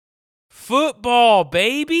Football,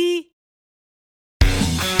 baby.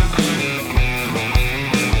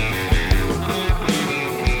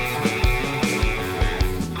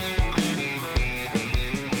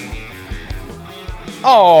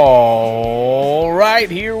 All right,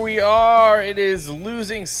 here we are. It is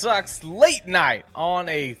Losing Sucks late night on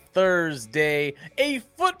a Thursday, a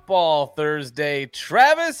football Thursday.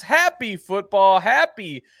 Travis, happy football,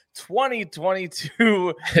 happy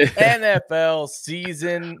 2022 NFL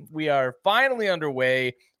season. We are finally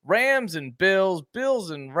underway. Rams and Bills, Bills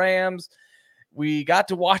and Rams. We got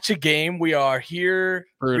to watch a game. We are here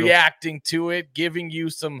reacting to it, giving you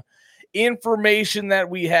some information that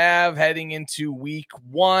we have heading into week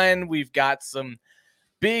one. We've got some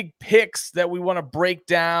big picks that we want to break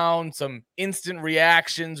down, some instant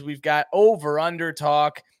reactions. We've got over-under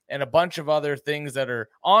talk and a bunch of other things that are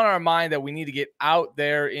on our mind that we need to get out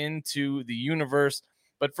there into the universe.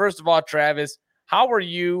 But first of all, Travis, how are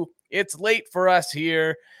you? It's late for us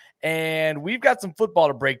here, and we've got some football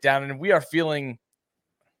to break down, and we are feeling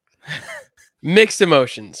mixed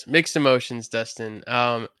emotions, Dustin.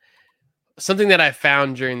 Something that I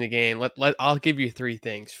found during the game, I'll give you three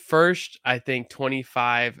things. First, I think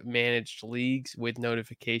 25 managed leagues with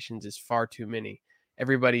notifications is far too many.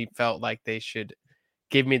 Everybody felt like they should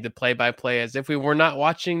give me the play-by-play as if we were not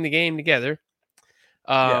watching the game together.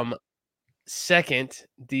 Second,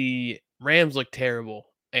 the Rams look terrible.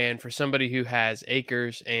 And for somebody who has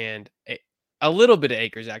acres and a little bit of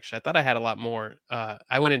acres, actually, I thought I had a lot more.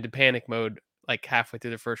 I went into panic mode like halfway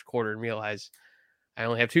through the first quarter and realized I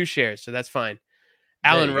only have 2 shares, so that's fine.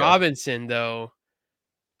 Allen Robinson, though,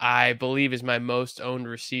 I believe is my most owned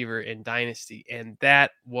receiver in Dynasty, and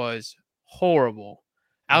that was horrible.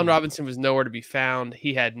 Allen Robinson was nowhere to be found.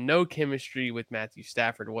 He had no chemistry with Matthew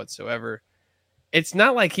Stafford whatsoever. It's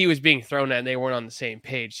not like he was being thrown at and they weren't on the same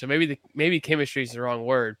page. So maybe chemistry is the wrong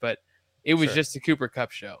word, but it was just the Cooper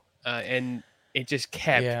Kupp show, and it just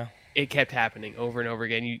kept happening over and over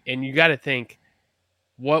again. You got to think,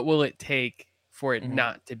 what will it take for it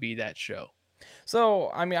not to be that show? So,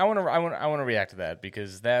 I mean, I want to react to that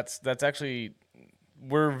because that's actually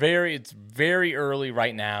it's very early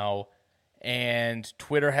right now, and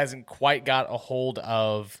Twitter hasn't quite got a hold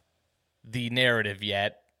of the narrative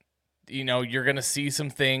yet. You know, you're going to see some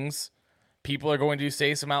things. People are going to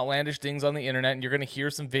say some outlandish things on the internet, and you're going to hear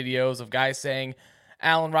some videos of guys saying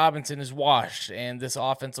Allen Robinson is washed and this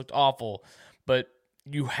offense looked awful. But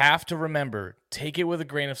you have to remember, take it with a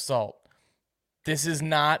grain of salt. This is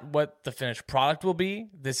not what the finished product will be.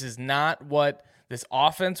 This is not what this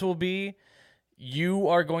offense will be. You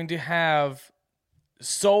are going to have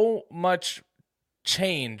so much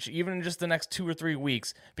change, even in just the next 2 or 3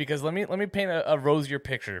 weeks. Because let me paint a rosier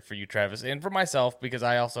picture for you, Travis, and for myself, because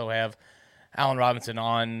I also have Allen Robinson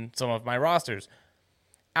on some of my rosters.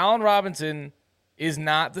 Allen Robinson is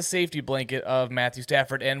not the safety blanket of Matthew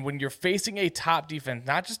Stafford, and when you're facing a top defense,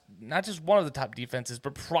 not just one of the top defenses,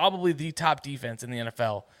 but probably the top defense in the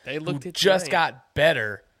NFL, got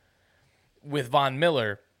better with Von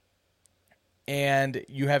Miller, and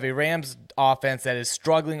you have a Rams offense that is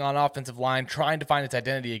struggling on offensive line, trying to find its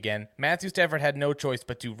identity again. Matthew Stafford had no choice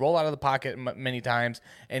but to roll out of the pocket many times,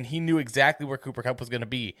 and he knew exactly where Cooper Kupp was going to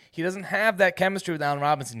be. He doesn't have that chemistry with Allen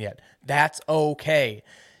Robinson yet. That's okay.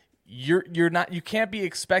 You can't be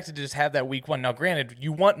expected to just have that week one. Now, granted,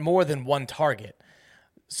 you want more than one target.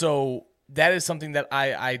 So that is something that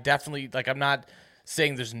I definitely, like, I'm not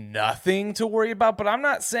saying there's nothing to worry about, but I'm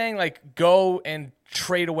not saying, like, go and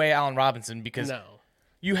trade away Allen Robinson, because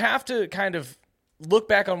you have to kind of look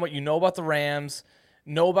back on what you know about the Rams,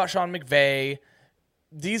 know about Sean McVay.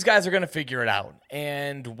 These guys are going to figure it out,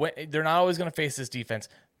 and they're not always going to face this defense.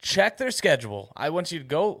 Check their schedule. I want you to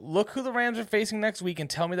go look who the Rams are facing next week and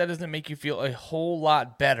tell me that doesn't make you feel a whole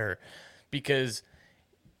lot better, because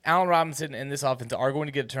Allen Robinson and this offense are going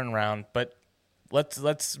to get a turnaround. But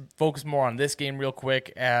let's focus more on this game real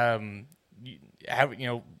quick.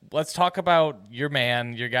 Let's talk about your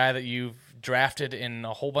man, your guy that you've drafted in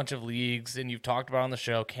a whole bunch of leagues and you've talked about on the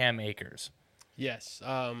show, Cam Akers. Yes.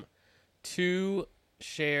 2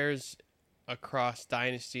 shares across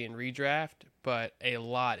Dynasty and Redraft, but a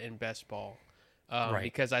lot in Best Ball,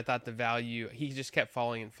 because I thought the value, he just kept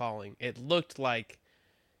falling and falling. It looked like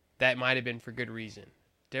that might have been for good reason.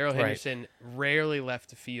 Darrell Henderson rarely left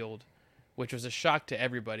the field, which was a shock to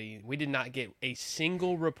everybody. We did not get a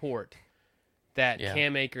single report that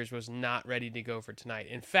Cam Akers was not ready to go for tonight.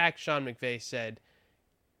 In fact, Sean McVay said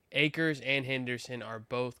Akers and Henderson are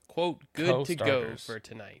both, quote, good to go for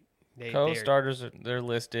tonight. Co-starters, they're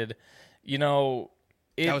listed. You know,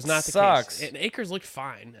 That was not the sucks. case. And Akers looked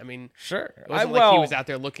fine. I mean, Sure. it wasn't like he was out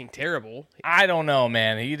there looking terrible. I don't know,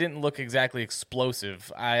 man. He didn't look exactly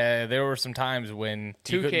explosive. There were some times when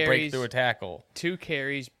he couldn't break through a tackle. 2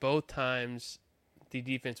 carries, both times the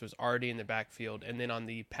defense was already in the backfield. And then on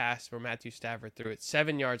the pass where Matthew Stafford threw it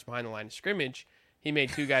 7 yards behind the line of scrimmage, he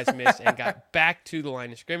made 2 guys miss and got back to the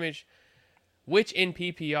line of scrimmage, which in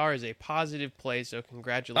PPR is a positive play. So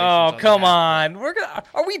congratulations. Oh, come on.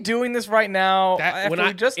 Are we doing this right now?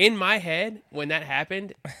 In my head, when that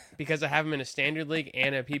happened, because I have him in a standard league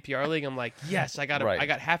and a PPR league, I'm like, yes, I got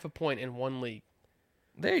half a point in one league.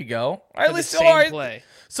 There you go. Play.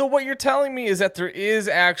 So what you're telling me is that there is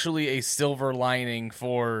actually a silver lining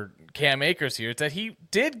for Cam Akers here. It's that he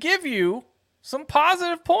did give you some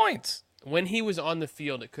positive points. When he was on the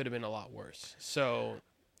field, it could have been a lot worse. So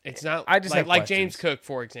it's not I just like James Cook,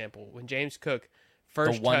 for example. When James Cook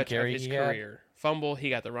first touch of his career, fumble,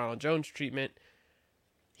 he got the Ronald Jones treatment.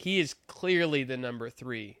 He is clearly the number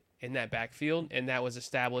 3 in that backfield, and that was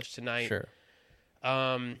established tonight. Sure.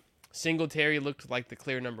 Singletary looked like the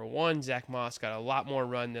clear number 1. Zach Moss got a lot more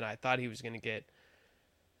run than I thought he was going to get.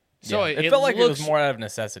 So it felt like it was more out of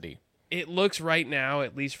necessity. It looks right now,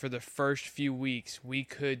 at least for the first few weeks, we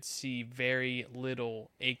could see very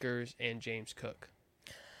little Akers and James Cook.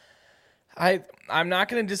 I'm not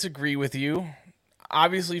going to disagree with you.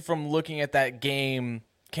 Obviously, from looking at that game,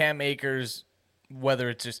 Cam Akers, whether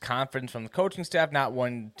it's just confidence from the coaching staff, not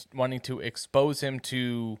wanting to expose him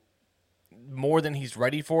to more than he's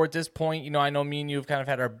ready for at this point. I know me and you have kind of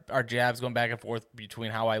had our jabs going back and forth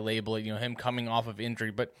between how I label it, him coming off of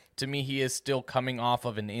injury. But to me, he is still coming off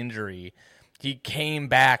of an injury. He came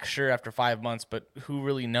back, sure, after 5 months, but who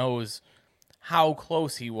really knows how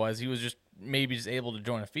close he was? He was just maybe just able to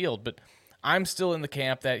join a field. But I'm still in the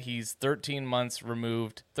camp that he's 13 and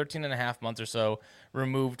a half months or so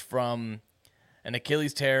removed from an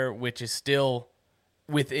Achilles tear, which is still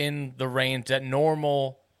within the range that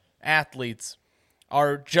normal athletes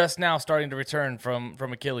are just now starting to return from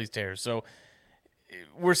Achilles tears. So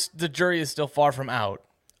the jury is still far from out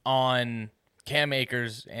on Cam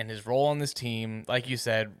Akers and his role on this team. Like you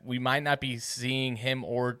said, we might not be seeing him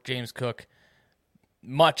or James Cook,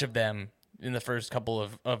 much of them, in the first couple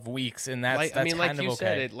of weeks, and that's kind of okay. Like you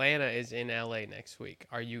said, Atlanta is in LA next week.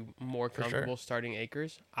 Are you more comfortable starting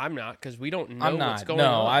Akers? I'm not, because we don't know what's going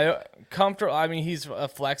on. He's a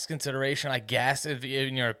flex consideration, I guess, if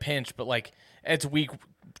you're a pinch, but like it's week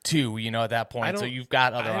 2, at that point, so you've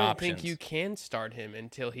got other options. I don't think you can start him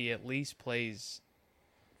until he at least plays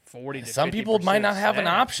 40 to 50%. Some people might not have an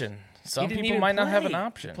option. Some people might not have an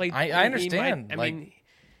option. I understand.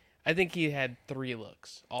 I think he had 3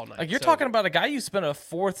 looks all night. Like you're talking about a guy you spent a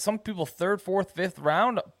 4th, some people 3rd, 4th, 5th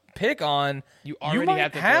round pick on. You already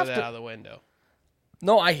have to throw that out of the window.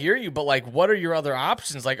 No, I hear you, but like, what are your other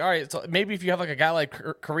options? Like, all right, so maybe if you have like a guy like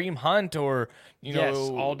Kareem Hunt or yes,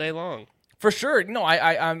 all day long for sure. No,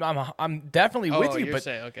 I'm definitely with you. You're but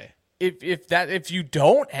saying, okay. If you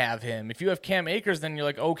don't have him, if you have Cam Akers, then you're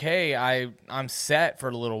like, okay, I'm set for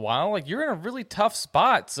a little while. Like you're in a really tough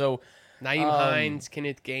spot. So. Nyheim Hines,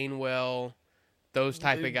 Kenneth Gainwell, those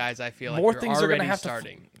type of guys, I feel like more things are going to have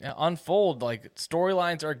starting. to unfold. Like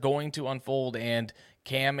storylines are going to unfold, and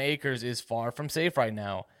Cam Akers is far from safe right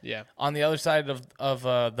now. Yeah. On the other side of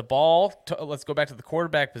the ball, let's go back to the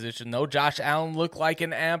quarterback position. Though Josh Allen looked like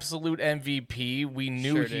an absolute MVP. We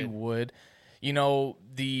knew he would.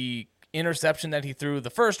 The interception that he threw,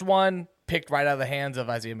 the first one picked right out of the hands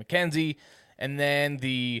of Isaiah McKenzie, and then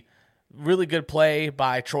the really good play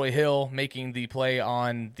by Troy Hill, making the play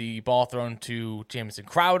on the ball thrown to Jamison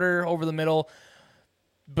Crowder over the middle.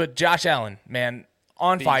 But Josh Allen, man,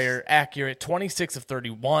 on fire, accurate, 26 of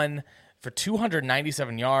 31 for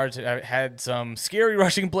 297 yards. Had some scary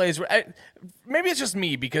rushing plays. Maybe it's just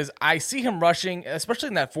me because I see him rushing, especially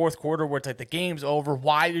in that 4th quarter where it's like the game's over.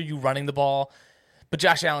 Why are you running the ball? But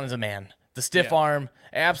Josh Allen is a man. The stiff arm,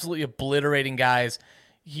 absolutely obliterating guys.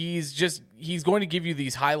 He's going to give you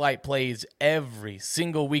these highlight plays every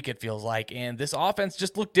single week, it feels like. And this offense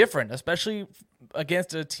just looked different, especially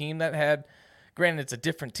against a team that had, granted, it's a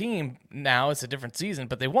different team now, it's a different season,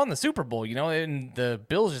 but they won the Super Bowl, and the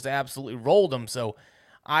Bills just absolutely rolled them. So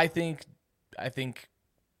I think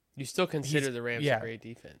you still consider the Rams a great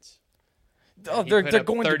defense. Oh, they're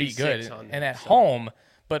going to be good and at home,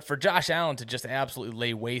 but for Josh Allen to just absolutely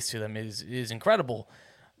lay waste to them is incredible.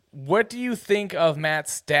 What do you think of Matt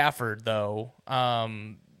Stafford, though,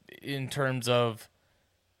 in terms of,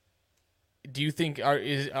 do you think, are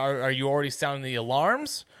you already sounding the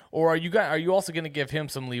alarms, or are you also going to give him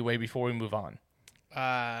some leeway before we move on?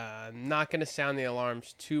 Not going to sound the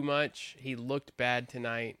alarms too much. He looked bad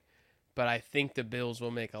tonight. but I think the Bills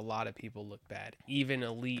will make a lot of people look bad, even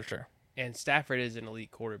elite. For sure. And Stafford is an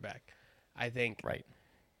elite quarterback. I think Right.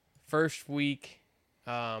 first week,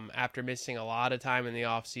 after missing a lot of time in the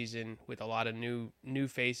offseason with a lot of new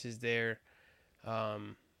faces there,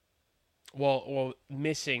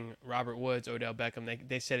 missing Robert Woods, Odell Beckham,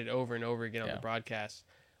 they said it over and over again on the broadcast.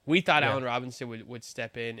 We thought Allen Robinson would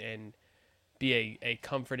step in and be a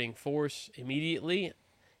comforting force immediately.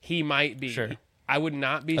 He might be. Sure. I would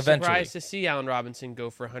not be surprised to see Allen Robinson go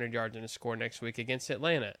for 100 yards and a score next week against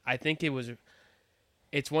Atlanta. I think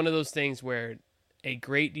it's one of those things where a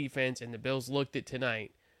great defense, and the Bills looked at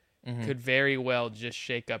tonight, could very well just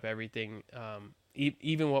shake up everything,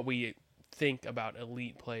 even what we think about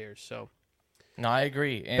elite players. So, no, I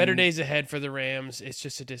agree. And better days ahead for the Rams. It's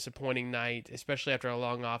just a disappointing night, especially after a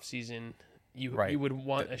long offseason. You would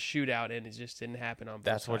want a shootout, and it just didn't happen on both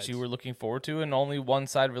That's sides. what you were looking forward to, and only one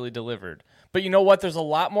side really delivered. But you know what? There's a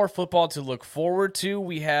lot more football to look forward to.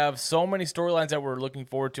 We have so many storylines that we're looking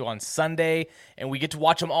forward to on Sunday, and we get to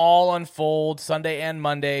watch them all unfold Sunday and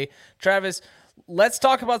Monday. Travis, let's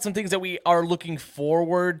talk about some things that we are looking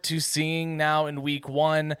forward to seeing now in week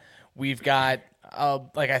one. We've got,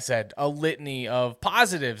 like I said, a litany of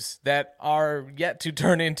positives that are yet to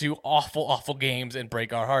turn into awful, awful games and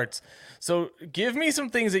break our hearts. So give me some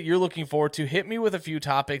things that you're looking forward to. Hit me with a few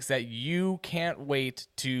topics that you can't wait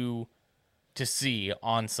to see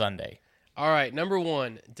on Sunday. All right, number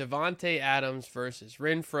one, Davante Adams versus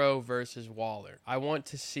Renfrow versus Waller. I want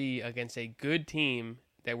to see against a good team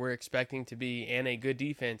that we're expecting to be and a good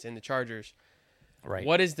defense in the Chargers. Right.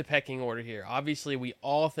 What is the pecking order here? Obviously, we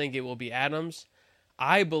all think it will be Adams.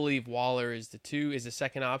 I believe Waller is the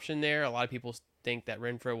second option there. A lot of people think that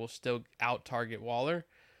Renfrow will still out-target Waller.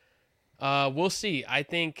 We'll see. I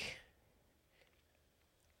think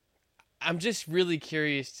I'm just really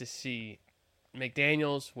curious to see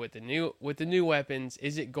McDaniels with the new weapons.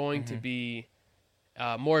 Is it going to be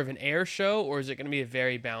more of an air show, or is it going to be a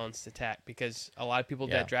very balanced attack? Because a lot of people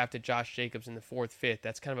that drafted Josh Jacobs in the 4th, 5th,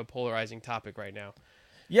 that's kind of a polarizing topic right now.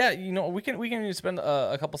 Yeah, we can spend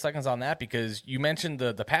a couple seconds on that, because you mentioned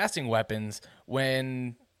the passing weapons.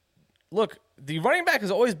 When look, the running back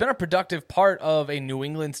has always been a productive part of a New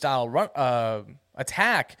England style run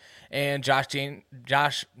attack, and Josh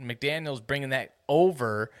McDaniels bringing that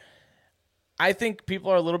over. I think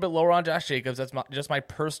people are a little bit lower on Josh Jacobs. That's just my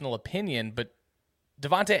personal opinion. But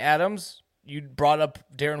Davante Adams, you brought up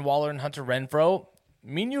Darren Waller and Hunter Renfrow.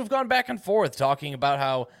 Me and you have gone back and forth talking about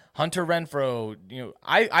how Hunter Renfrow,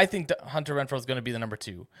 I think Hunter Renfrow is going to be the number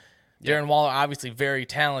 2. Darren Waller, obviously very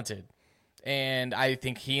talented. And I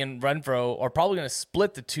think he and Renfrow are probably going to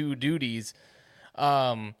split the two duties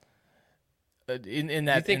in that You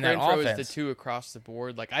think Renfrow is the 2 across the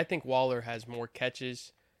board? Like, I think Waller has more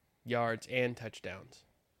catches, yards, and touchdowns.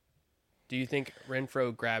 Do you think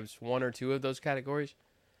Renfrow grabs 1 or 2 of those categories?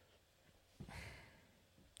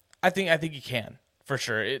 I think he can, for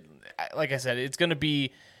sure. Like I said, it's going to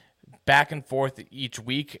be back and forth each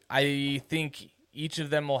week. I think each of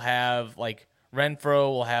them will have, like, Renfrow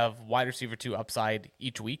will have wide receiver 2 upside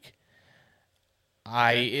each week.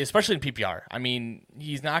 Especially in PPR. I mean,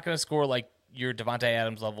 he's not going to score like your Davante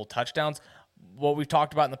Adams level touchdowns. What we've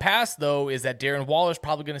talked about in the past, though, is that Darren Waller is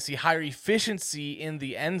probably going to see higher efficiency in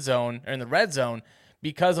the end zone or in the red zone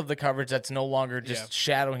because of the coverage that's no longer just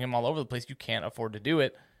shadowing him all over the place. You can't afford to do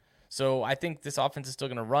it. So I think this offense is still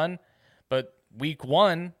going to run. But week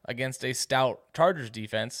 1 against a stout Chargers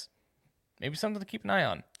defense, maybe something to keep an eye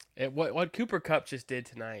on. What Cooper Kupp just did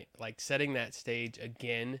tonight, like setting that stage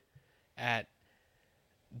again at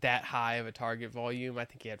that high of a target volume, I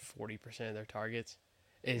think he had 40% of their targets,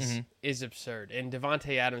 is absurd. And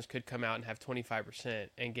Davante Adams could come out and have 25%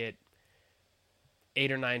 and get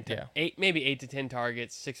 8 or 9, maybe 8 to 10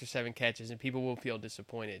 targets, 6 or 7 catches, and people will feel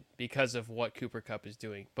disappointed because of what Cooper Kupp is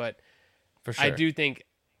doing. But for sure, I do think,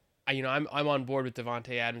 I'm on board with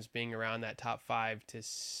Davante Adams being around that top 5 to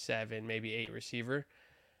 7, maybe 8 receiver.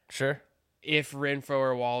 Sure. If Renfrow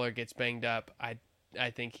or Waller gets banged up, I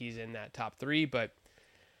think he's in that top 3. But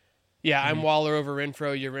yeah, I'm Waller over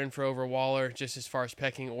Renfrow. You're Renfrow over Waller, just as far as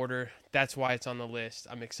pecking order. That's why it's on the list.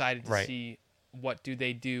 I'm excited to see what do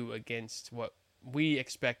they do against what we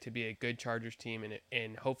expect to be a good Chargers team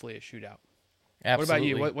and hopefully a shootout. Absolutely. What about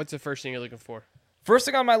you? What's the first thing you're looking for? First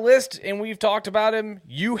thing on my list, and we've talked about him,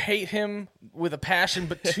 you hate him with a passion,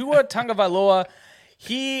 but Tua Tagovailoa,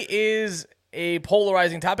 he is a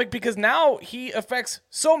polarizing topic because now he affects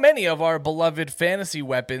so many of our beloved fantasy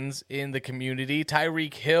weapons in the community.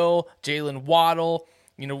 Tyreek Hill, Jalen Waddle,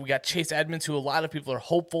 we got Chase Edmonds, who a lot of people are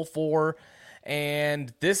hopeful for.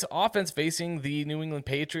 And this offense facing the New England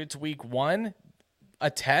Patriots week 1, a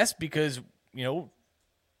test because,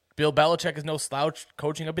 Bill Belichick is no slouch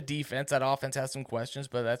coaching up a defense. That offense has some questions,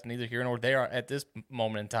 but that's neither here nor there at this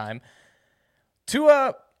moment in time.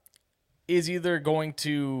 Tua is either going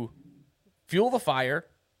to fuel the fire,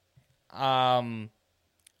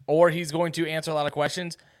 or he's going to answer a lot of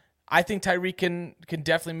questions. I think Tyreek can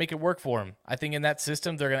definitely make it work for him. I think in that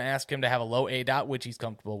system, they're going to ask him to have a low ADOT, which he's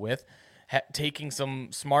comfortable with, taking some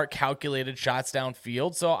smart, calculated shots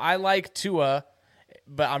downfield. So I like Tua,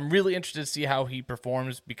 but I'm really interested to see how he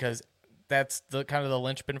performs because that's the kind of the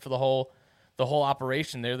linchpin for the whole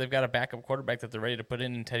operation there. They've got a backup quarterback that they're ready to put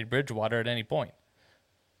in Teddy Bridgewater at any point.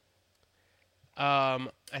 I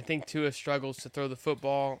think Tua struggles to throw the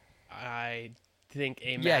football. I think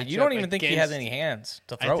you don't even think he has any hands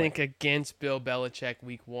to throw. I think against Bill Belichick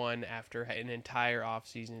week 1 after an entire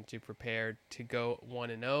offseason to prepare to go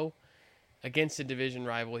 1-0 against a division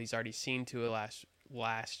rival he's already seen to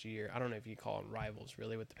last year. I don't know if you call them rivals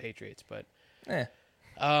really with the Patriots, but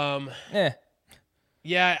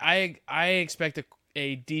yeah, I expect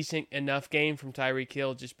a decent enough game from Tyreek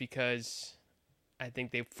Hill just because I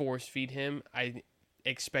think they force feed him. I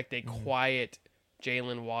expect a quiet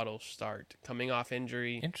Jalen Waddle start, coming off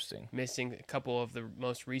injury. Interesting. Missing a couple of the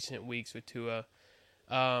most recent weeks with Tua.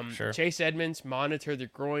 Sure. Chase Edmonds monitored the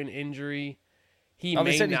groin injury. He's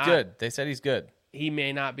good. They said he's good. He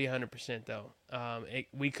may not be 100% though.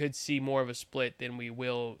 We could see more of a split than we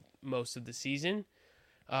will most of the season.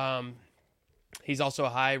 He's also a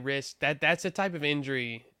high risk. That's a type of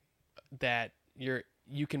injury that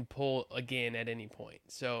you can pull again at any point.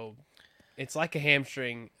 So it's like a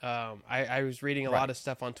hamstring. I was reading a lot of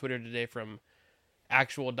stuff on Twitter today from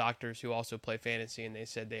actual doctors who also play fantasy, and they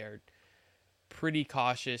said they are pretty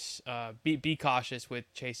cautious. Be cautious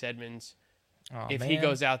with Chase Edmonds. If he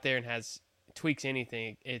goes out there and tweaks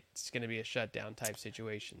anything, it's going to be a shutdown type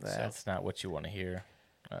situation. That's not what you want to hear.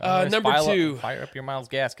 Number 2. Fire up your Myles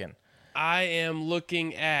Gaskin. I am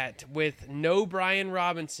looking at, with no Brian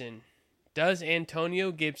Robinson, does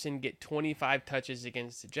Antonio Gibson get 25 touches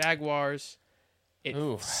against the Jaguars?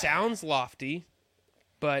 It sounds lofty,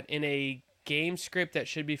 but in a game script that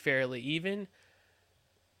should be fairly even,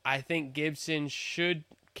 I think Gibson should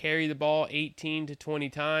carry the ball 18 to 20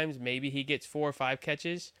 times. Maybe he gets 4 or 5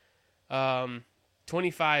 catches.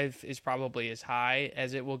 25 is probably as high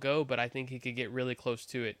as it will go, but I think he could get really close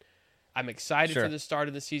to it. I'm excited for the start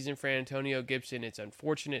of the season for Antonio Gibson. It's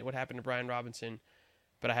unfortunate what happened to Brian Robinson,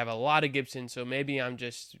 but I have a lot of Gibson, so maybe I'm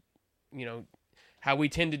just, how we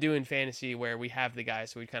tend to do in fantasy where we have the guy,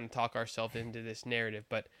 so we kind of talk ourselves into this narrative.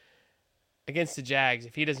 But against the Jags,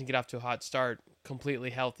 if he doesn't get off to a hot start, completely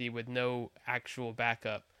healthy with no actual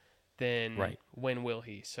backup, then when will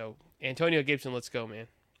he? So Antonio Gibson, let's go, man.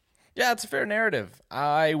 Yeah, it's a fair narrative.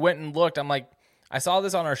 I went and looked. I saw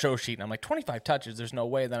this on our show sheet, and I'm like, 25 touches, there's no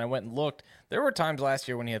way. Then I went and looked. There were times last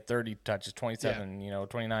year when he had 30 touches, 27,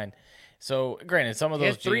 29. So, granted, some of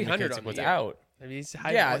those J.D. McKissic was out. I mean,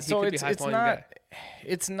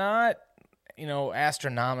 it's not,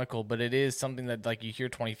 astronomical, but it is something that, like, you hear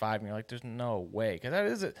 25 and you're like, there's no way. Because that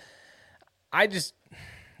is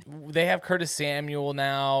they have Curtis Samuel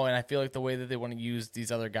now, and I feel like the way that they want to use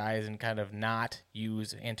these other guys and kind of not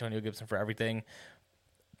use Antonio Gibson for everything,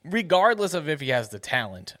 regardless of if he has the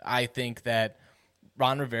talent, I think that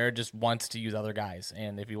Ron Rivera just wants to use other guys.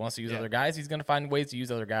 And if he wants to use other guys, he's going to find ways to use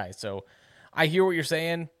other guys. So I hear what you're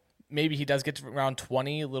saying. Maybe he does get to around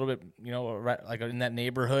 20, a little bit, like in that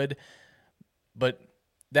neighborhood. But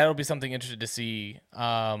that'll be something interesting to see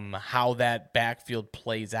how that backfield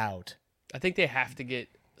plays out. I think they have to get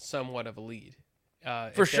somewhat of a lead.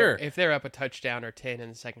 For sure. If they're up a touchdown or 10 in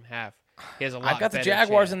the second half, he has a lot. I've got the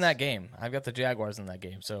Jaguars in that game.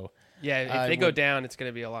 So yeah, if they go down, it's going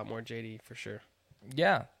to be a lot more JD for sure.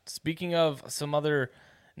 Yeah. Speaking of some other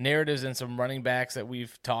narratives and some running backs that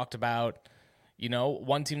we've talked about,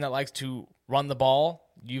 one team that likes to run the ball,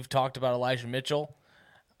 you've talked about Elijah Mitchell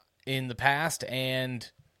in the past,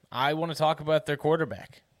 and I want to talk about their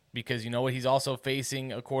quarterback because he's also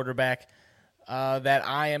facing a quarterback that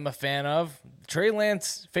I am a fan of. Trey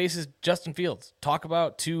Lance faces Justin Fields. Talk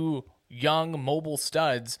about two young mobile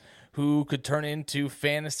studs who could turn into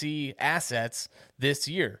fantasy assets this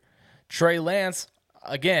year. Trey Lance,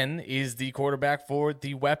 again, is the quarterback for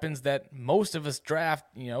the weapons that most of us draft,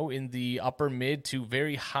 in the upper mid to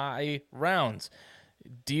very high rounds.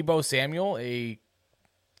 Deebo Samuel, a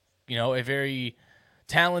very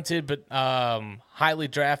talented but highly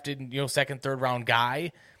drafted, second, third round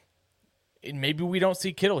guy. And maybe we don't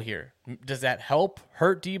see Kittle here. Does that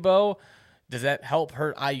hurt Deebo? Does that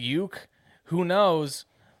hurt Ayuk? Who knows?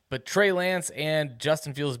 But Trey Lance and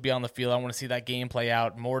Justin Fields be on the field. I want to see that game play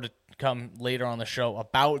out. More to come later on the show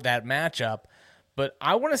about that matchup. But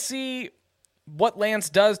I want to see what Lance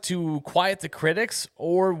does to quiet the critics,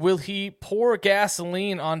 or will he pour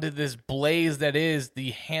gasoline onto this blaze that is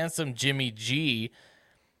the handsome Jimmy G?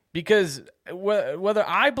 Because whether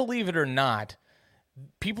I believe it or not,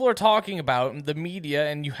 people are talking about the media,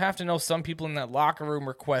 and you have to know some people in that locker room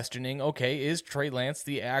are questioning, okay, is Trey Lance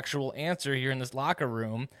the actual answer here in this locker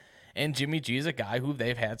room? And Jimmy G is a guy who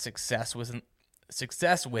they've had success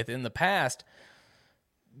with in the past.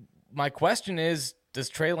 My question is, does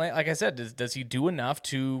Trey Lance, like I said, does he do enough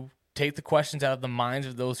to take the questions out of the minds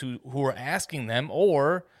of those who are asking them,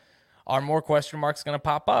 or are more question marks going to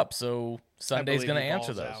pop up? So Sunday's going to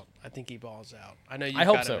answer those. I think he balls out. I know you've I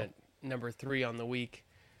hope got so. him at number 3 on the week.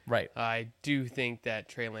 Right. I do think that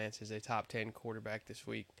Trey Lance is a top 10 quarterback this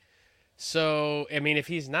week. So, I mean, if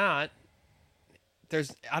he's not,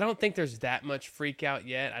 I don't think there's that much freak out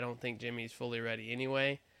yet. I don't think Jimmy's fully ready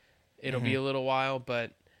anyway. It'll be a little while,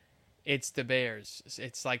 but it's the Bears.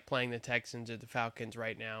 It's like playing the Texans or the Falcons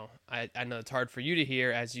right now. I know it's hard for you to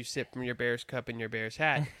hear as you sip from your Bears cup and your Bears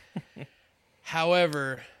hat.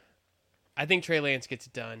 However, I think Trey Lance gets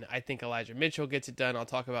it done. I think Elijah Mitchell gets it done. I'll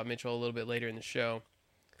talk about Mitchell a little bit later in the show.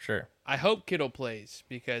 Sure. I hope Kittle plays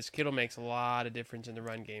because Kittle makes a lot of difference in the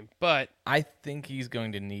run game. But I think he's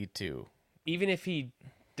going to need to. Even if he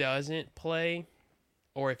doesn't play,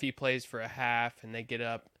 or if he plays for a half and they get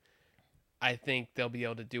up, I think they'll be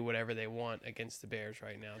able to do whatever they want against the Bears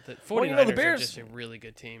right now. The 49ers the Bears are just a really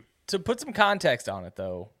good team. To put some context on it,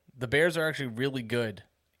 though, the Bears are actually really good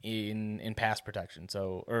in pass protection.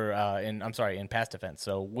 So, in pass defense.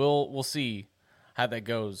 So we'll see how that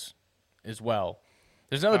goes as well.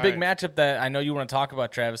 There's another big matchup that I know you want to talk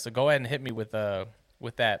about, Travis. So go ahead and hit me with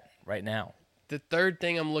that right now. The third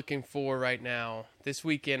thing I'm looking for right now, this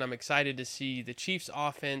weekend, I'm excited to see the Chiefs'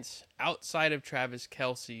 offense outside of Travis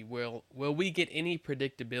Kelce. Will we get any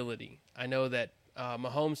predictability? I know that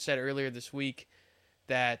Mahomes said earlier this week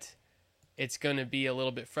that it's going to be a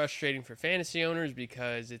little bit frustrating for fantasy owners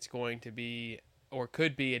because it's going to be, or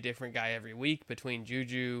could be, a different guy every week between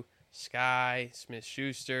Juju, Sky,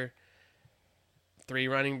 Smith-Schuster. 3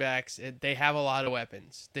 running backs. They have a lot of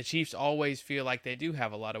weapons. The Chiefs always feel like they do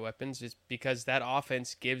have a lot of weapons just because that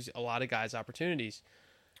offense gives a lot of guys opportunities.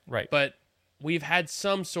 Right. But we've had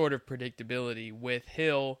some sort of predictability with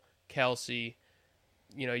Hill, Kelce.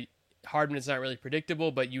 You know, Hardman is not really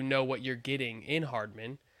predictable, but you know what you're getting in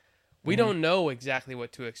Hardman. We don't know exactly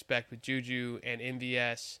what to expect with Juju and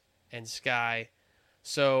MVS and Sky.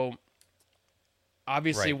 So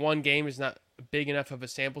obviously one game is not big enough of a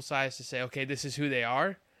sample size to say, okay, this is who they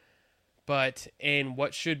are. But in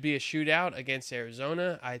what should be a shootout against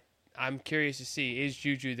Arizona, I'm curious to see, is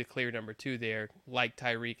Juju the clear number 2 there, like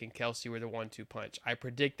Tyreek and Kelce were the 1-2 punch? I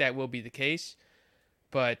predict that will be the case,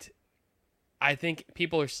 but I think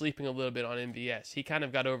people are sleeping a little bit on MVS. He kind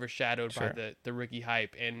of got overshadowed by the rookie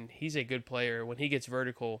hype, and he's a good player. When he gets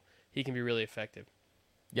vertical, he can be really effective.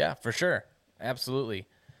 Yeah, for sure. Absolutely.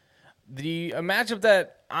 The matchup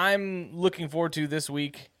that I'm looking forward to this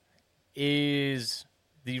week is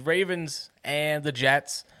the Ravens and the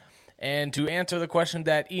Jets. And to answer the question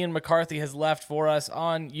that Ian McCarthy has left for us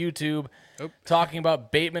on YouTube, talking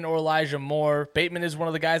about Bateman or Elijah Moore. Bateman is one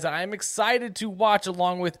of the guys that I'm excited to watch,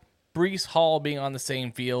 along with Breece Hall being on the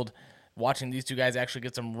same field. Watching these two guys actually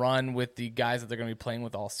get some run with the guys that they're going to be playing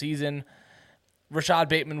with all season. Rashad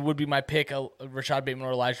Bateman would be my pick. Rashad Bateman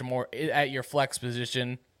or Elijah Moore at your flex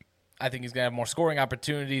position. I think he's going to have more scoring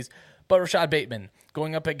opportunities. But Rashad Bateman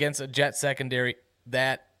going up against a Jet secondary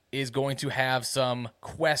that is going to have some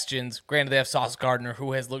questions. Granted, they have Sauce Gardner,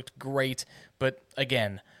 who has looked great. But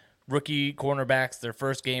again, rookie cornerbacks, their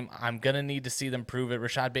first game, I'm going to need to see them prove it.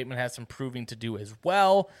 Rashad Bateman has some proving to do as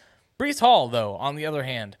well. Breece Hall, though, on the other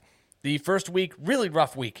hand, the first week, really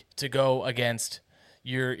rough week to go against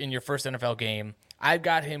in your first NFL game. I've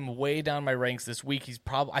got him way down my ranks this week.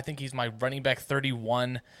 I think he's my running back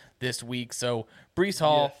 31 this week. So Breece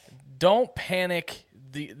Hall, don't panic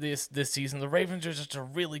this season. The Ravens are just a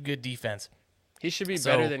really good defense. He should be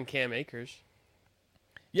better than Cam Akers.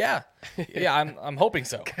 Yeah, I'm hoping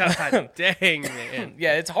so. God dang, man.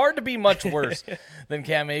 Yeah, it's hard to be much worse than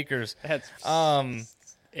Cam Akers. That's gonna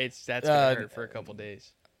hurt for a couple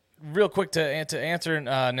days. Real quick to answer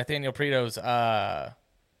Nathaniel Preto's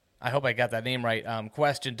I hope I got that name right.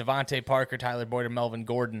 Question: Devontae Parker, Tyler Boyd, or Melvin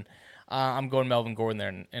Gordon? I'm going Melvin Gordon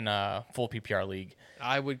there in a full PPR league.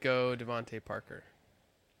 I would go Devontae Parker.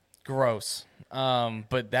 Gross.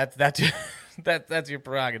 But that's your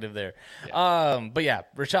prerogative there. Yeah. But yeah,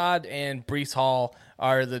 Rashad and Breece Hall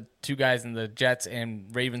are the two guys in the Jets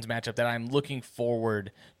and Ravens matchup that I'm looking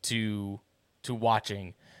forward to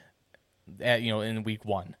watching. in week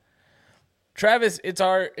 1. Travis, it's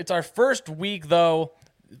our first week though,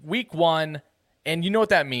 week 1, and you know what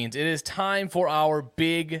that means. It is time for our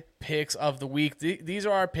big picks of the week. These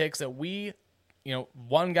are our picks that we,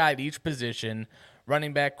 one guy at each position,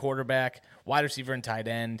 running back, quarterback, wide receiver, and tight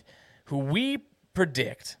end, who we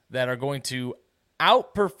predict that are going to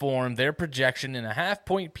outperform their projection in a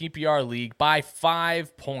half-point PPR league by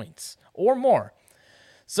 5 points or more.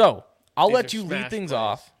 So I'll let you lead things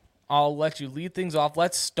off.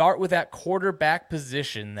 Let's start with that quarterback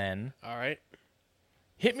position then. All right.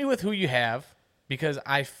 Hit me with who you have, because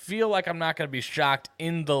I feel like I'm not going to be shocked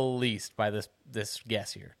in the least by this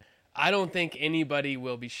guess here. I don't think anybody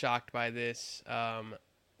will be shocked by this.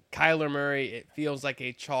 Kyler Murray, it feels like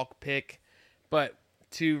a chalk pick, but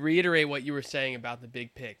to reiterate what you were saying about the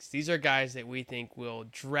big picks, these are guys that we think will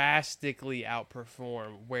drastically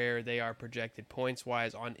outperform where they are projected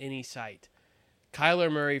points-wise on any site.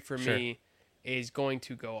 Kyler Murray, for me, is going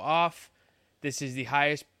to go off. This is the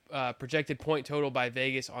highest projected point total by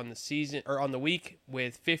Vegas on the season or on the week,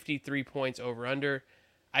 with 53 points over/under.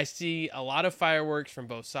 I see a lot of fireworks from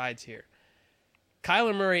both sides here.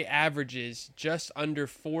 Kyler Murray averages just under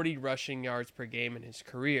 40 rushing yards per game in his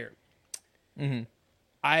career. Mm-hmm.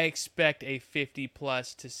 I expect a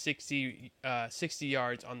 50-plus to 60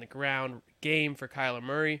 yards on the ground game for Kyler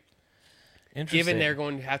Murray, given they're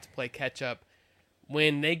going to have to play catch-up.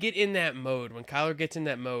 When they get in that mode, when Kyler gets in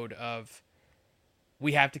that mode of,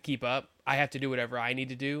 we have to keep up, I have to do whatever I need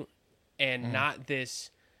to do, and not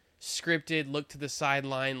this scripted, look to the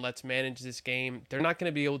sideline, let's manage this game, they're not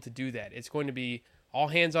going to be able to do that. It's going to be all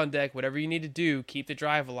hands on deck, whatever you need to do, keep the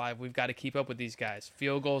drive alive, we've got to keep up with these guys.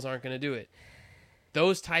 Field goals aren't going to do it.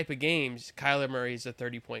 Those type of games, Kyler Murray is a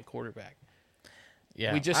 30-point quarterback.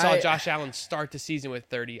 Yeah, we just saw Josh Allen start the season with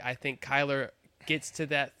 30. I think Kyler gets to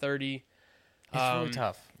that 30. It's really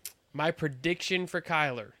tough. My prediction for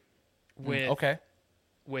Kyler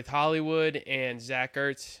with Hollywood and Zach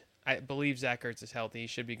Ertz, I believe Zach Ertz is healthy. He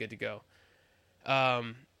should be good to go.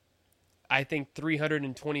 I think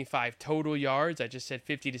 325 total yards. I just said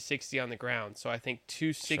 50 to 60 on the ground. So I think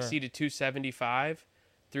 260 to 275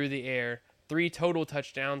 through the air. 3 total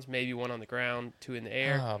touchdowns, maybe 1 on the ground, 2 in the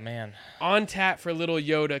air. Oh, man. On tap for little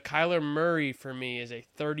Yoda. Kyler Murray, for me, is a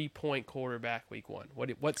 30-point quarterback week 1.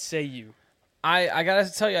 What say you? I got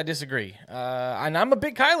to tell you, I disagree. And I'm a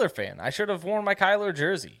big Kyler fan. I should have worn my Kyler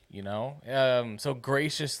jersey, so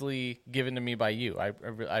graciously given to me by you. I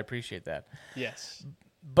appreciate that. Yes.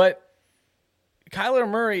 But Kyler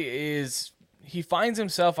Murray he finds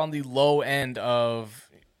himself on the low end of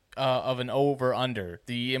an over-under.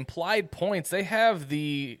 The implied points, they have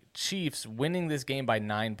the Chiefs winning this game by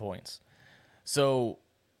 9 points. So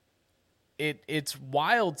it's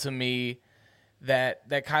wild to me that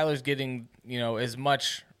Kyler's getting, as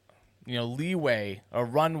much, leeway or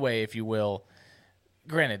runway, if you will.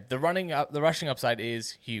 Granted, the rushing upside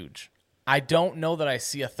is huge. I don't know that I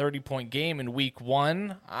see a 30-point game in week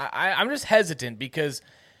 1. I'm just hesitant because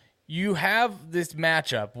you have this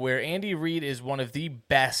matchup where Andy Reid is one of the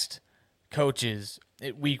best coaches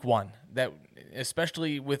at week 1, that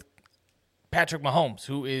especially with Patrick Mahomes,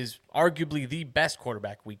 who is arguably the best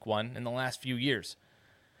quarterback week 1 in the last few years.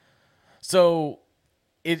 So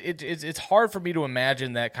it's hard for me to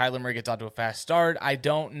imagine that Kyler Murray gets out to a fast start. I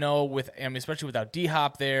don't know especially without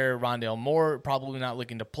D-Hop there, Rondale Moore probably not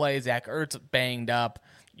looking to play, Zach Ertz banged up.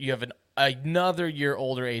 You have another year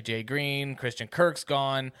older AJ Green, Christian Kirk's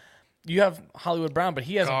gone. You have Hollywood Brown, but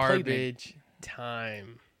he hasn't played. Garbage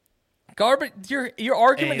time. Garbage. Your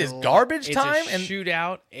argument is garbage time, and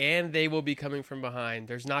shootout, and they will be coming from behind.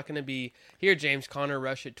 There's not going to be James Conner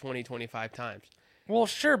rush it 20-25 times. Well,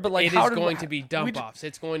 sure, but it is going to be dump offs.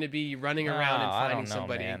 It's going to be running around and finding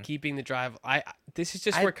somebody and keeping the drive. This is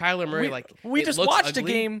just where Kyler Murray we just watched a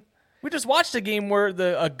game. We just watched a game where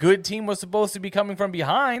a good team was supposed to be coming from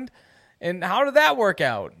behind, and how did that work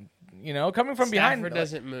out? Coming from behind. Stafford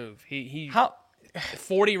doesn't move. He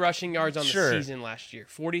 40 rushing yards on the season last year.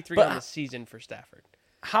 43 on the season for Stafford.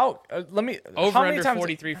 Under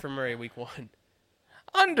 43 for Murray week 1.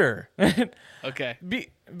 Under. Okay.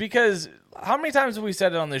 Because how many times have we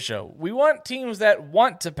said it on this show? We want teams that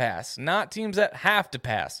want to pass, not teams that have to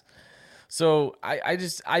pass. So having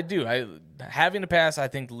to pass, I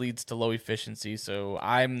think, leads to low efficiency. So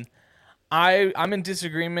I'm in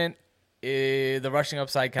disagreement. The rushing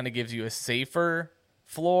upside kind of gives you a safer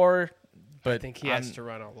floor, but I think he has to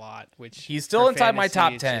run a lot, which he's still inside my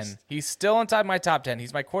top 10. He's still inside my top 10.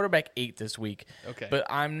 He's my quarterback 8 this week. Okay. But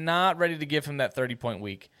I'm not ready to give him that 30-point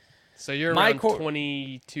week. So you're around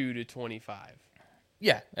 22 to 25.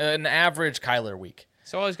 Yeah, an average Kyler week.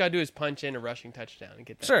 So all he's got to do is punch in a rushing touchdown and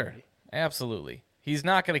get that. Sure. 30. Absolutely. He's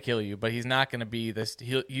not going to kill you, but he's not going to be this.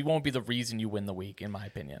 He won't be the reason you win the week, in my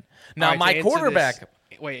opinion. Now, All right, my to answer quarterback.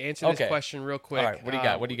 answer this Okay. question real quick. All right. What do you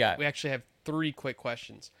got? What do you got? We actually have 3 quick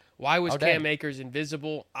questions. Why was Oh, Cam dang. Akers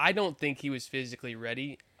invisible? I don't think he was physically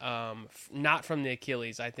ready. Not from the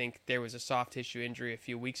Achilles. I think there was a soft tissue injury a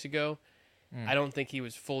few weeks ago. I don't think he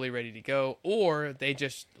was fully ready to go, or they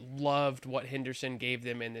just loved what Henderson gave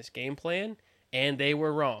them in this game plan, and they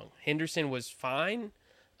were wrong. Henderson was fine.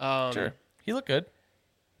 Sure. He looked good.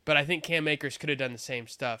 But I think Cam Akers could have done the same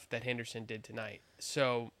stuff that Henderson did tonight.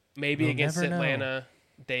 So maybe We'll against never know. Atlanta,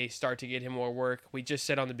 they start to get him more work. We just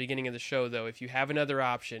said on the beginning of the show, though, if you have another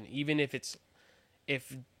option, even if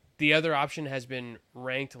the other option has been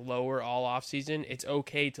ranked lower all offseason, it's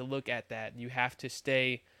okay to look at that. You have to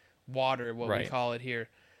stay water, what we Right. call it here.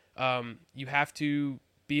 You have to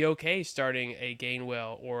be okay starting a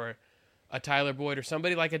Gainwell or a Tyler Boyd or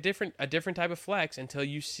somebody like a different type of flex until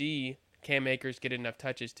you see Cam Akers get enough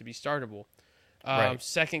touches to be startable. Right.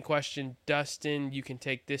 Second question, Dustin, you can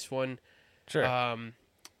take this one. Sure.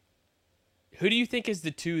 Who do you think is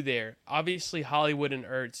the 2 there? Obviously Hollywood and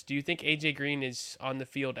Ertz. Do you think AJ Green is on the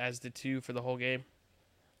field as the 2 for the whole game?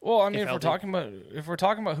 Well, I mean, if if we're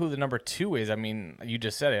talking about who the number 2 is, I mean, you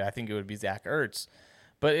just said it. I think it would be Zach Ertz.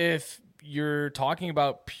 But if you're talking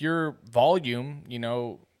about pure volume,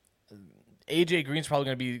 AJ Green's probably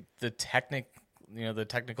going to be the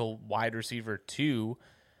technical wide receiver 2.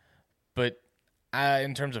 But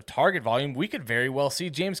in terms of target volume, we could very well see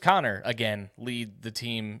James Conner again lead the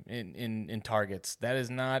team in targets. That is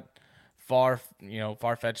not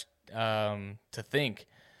far-fetched to think.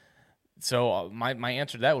 So my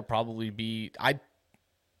answer to that would probably be I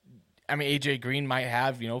mean AJ Green might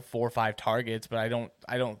have 4 or 5 targets, but I don't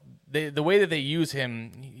the way that they use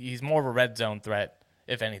him, he's more of a red zone threat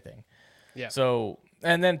if anything. Yeah. So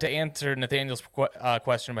and then to answer Nathaniel's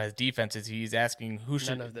question about his defenses, he's asking who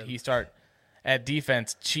should he start at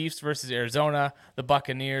defense: Chiefs versus Arizona, the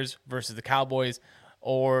Buccaneers versus the Cowboys,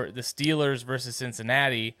 or the Steelers versus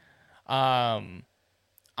Cincinnati.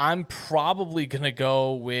 I'm probably gonna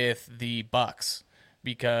go with the Bucks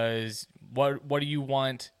because what do you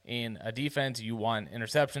want in a defense? You want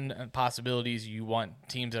interception possibilities. You want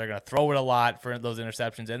teams that are gonna throw it a lot for those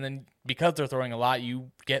interceptions, and then because they're throwing a lot, you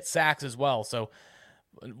get sacks as well. So,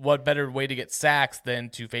 what better way to get sacks than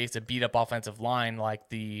to face a beat up offensive line like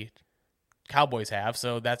the Cowboys have?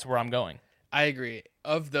 So that's where I'm going. I agree.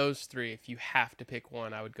 Of those 3, if you have to pick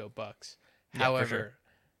one, I would go Bucks. Yeah, However, for sure.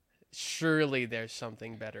 Surely there's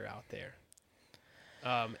something better out there.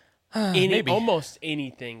 Maybe. Almost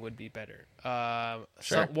anything would be better.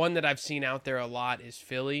 Sure. One that I've seen out there a lot is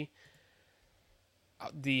Philly.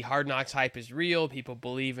 The Hard Knocks hype is real. People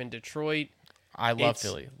believe in Detroit. I love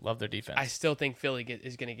Philly. Love their defense. I still think Philly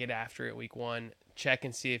is going to get after it week 1. Check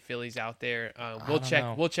and see if Philly's out there. We'll don't check.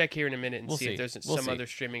 know. We'll check here in a minute and We'll see see. if there's We'll some see. other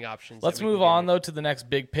streaming options. Let's move on, though, to the next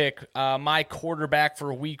big pick. My quarterback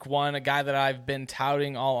for week 1, a guy that I've been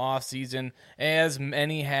touting all offseason, as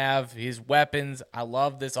many have, his weapons. I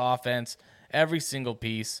love this offense, every single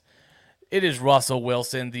piece. It is Russell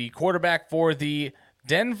Wilson, the quarterback for the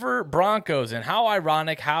Denver Broncos. And how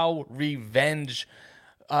ironic, how revenge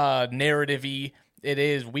narrative-y it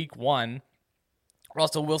is week 1.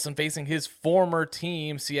 Russell Wilson facing his former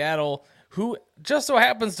team, Seattle, who just so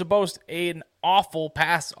happens to boast an awful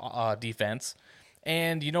pass defense.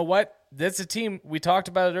 And you know what? That's a team, we talked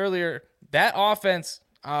about it earlier, that offense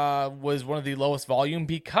was one of the lowest volume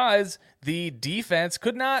because the defense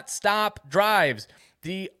could not stop drives.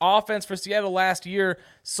 The offense for Seattle last year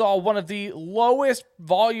saw one of the lowest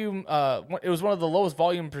volume, it was one of the lowest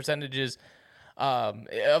volume percentages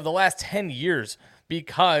of the last 10 years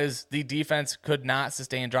because the defense could not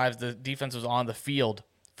sustain drives. The defense was on the field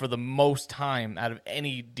for the most time out of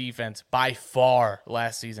any defense by far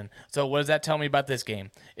last season. So what does that tell me about this game?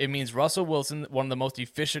 It means Russell Wilson, one of the most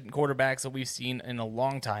efficient quarterbacks that we've seen in a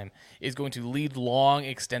long time, is going to lead long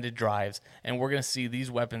extended drives, and we're going to see these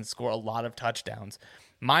weapons score a lot of touchdowns.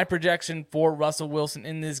 My projection for Russell Wilson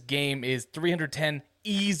in this game is 310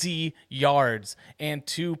 easy yards and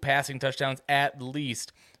 2 passing touchdowns at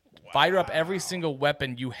least. Wow. Fire up every single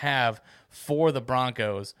weapon you have for the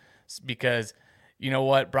Broncos because you know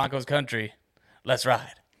what? Broncos country, let's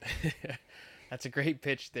ride. That's a great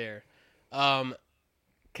pitch there.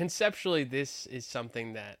 Conceptually, this is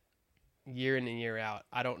something that year in and year out,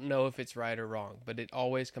 I don't know if it's right or wrong, but it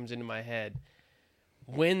always comes into my head.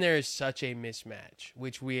 When there is such a mismatch,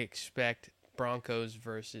 which we expect Broncos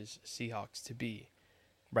versus Seahawks to be,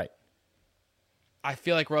 right? I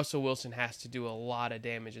feel like Russell Wilson has to do a lot of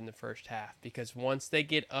damage in the first half because once they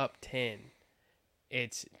get up 10,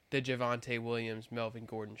 it's the Javonte Williams, Melvin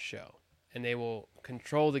Gordon show. and they will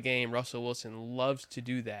control the game. Russell Wilson loves to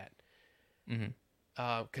do that.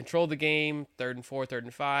 Control the game, 3rd and 4, 3rd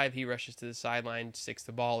and 5. He rushes to the sideline, sticks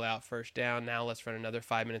the ball out, first down. Now let's run another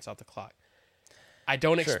 5 minutes off the clock. I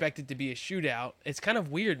don't expect it to be a shootout. It's kind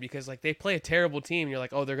of weird because like they play a terrible team. And you're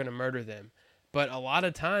like, oh, they're going to murder them. But a lot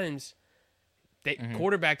of times,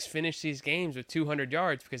 quarterbacks finish these games with 200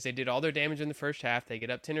 yards because they did all their damage in the first half. They get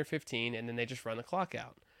up 10 or 15, and then they just run the clock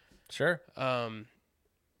out. Sure.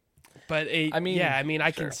 But I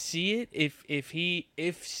sure. can see it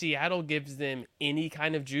if Seattle gives them any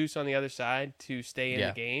kind of juice on the other side to stay in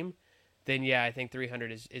the game, then I think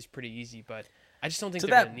 300 is pretty easy. But I just don't think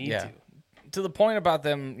they're going to need to. To the point about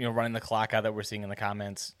them, running the clock out that we're seeing in the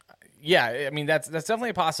comments, I mean that's definitely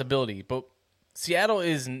a possibility. But Seattle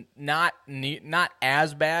is not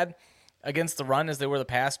as bad against the run as they were the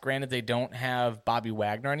past. Granted, they don't have Bobby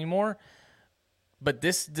Wagner anymore, but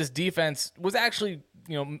this defense was actually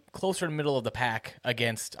closer to middle of the pack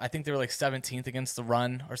against. I think they were like 17th against the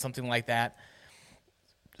run or something like that.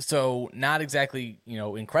 So not exactly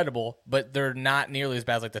incredible, but they're not nearly as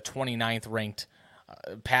bad as like the 29th ranked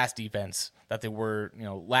pass defense that they were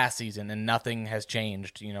last season, and nothing has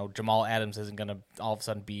changed. Jamal Adams isn't going to all of a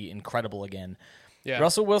sudden be incredible again. Yeah.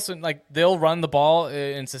 Russell Wilson, like they'll run the ball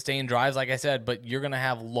and sustain drives, like I said, but you're going to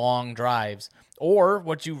have long drives. Or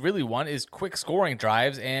what you really want is quick scoring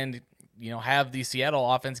drives and have the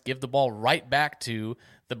Seattle offense give the ball right back to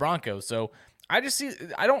the Broncos. So I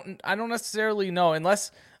don't necessarily know,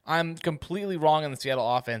 unless I'm completely wrong on the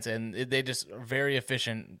Seattle offense, and they just are very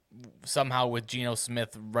efficient somehow with Geno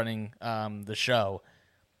Smith running the show.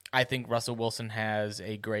 I think Russell Wilson has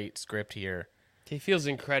a great script here. He feels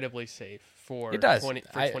incredibly safe for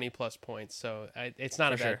 20-plus points, so it's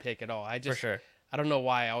not a bad pick at all. I don't know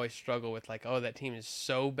why I always struggle with that team is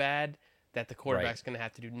so bad that the quarterback's going to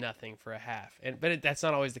have to do nothing for a half. But that's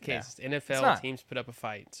not always the case. Yeah. NFL teams put up a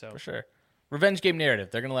fight. So for sure. Revenge game narrative.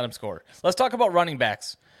 They're going to let him score. Let's talk about running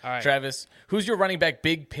backs. All right. Travis, who's your running back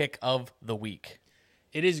big pick of the week?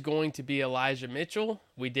 It is going to be Elijah Mitchell.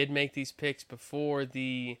 We did make these picks before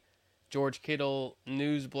the George Kittle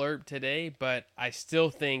news blurb today, but I still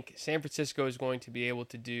think San Francisco is going to be able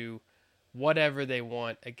to do whatever they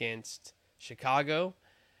want against Chicago,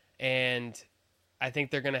 and I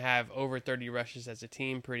think they're going to have over 30 rushes as a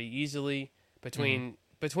team pretty easily. Between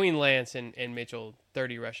Lance and Mitchell,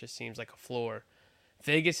 30 rushes seems like a floor.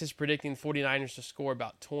 Vegas is predicting 49ers to score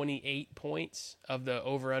about 28 points of the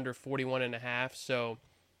over-under 41.5, so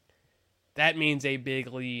that means a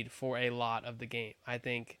big lead for a lot of the game. I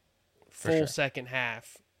think second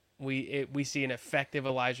half, we see an effective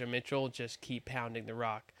Elijah Mitchell just keep pounding the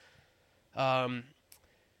rock.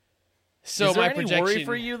 So is there any worry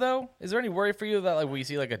for you, though? Is there any worry for you that we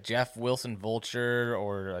see like a Jeff Wilson Vulture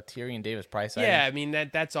or a Tyrion Davis Price? Yeah, I mean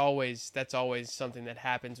that's always something that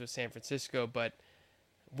happens with San Francisco, but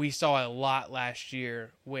we saw a lot last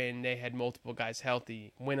year when they had multiple guys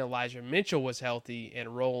healthy. When Elijah Mitchell was healthy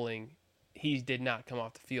and rolling, he did not come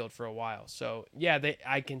off the field for a while. So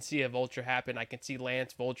I can see a vulture happen. I can see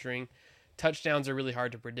Lance vulturing. Touchdowns are really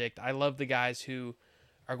hard to predict. I love the guys who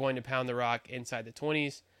are going to pound the rock inside the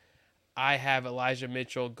 20s. I have Elijah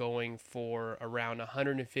Mitchell going for around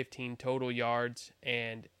 115 total yards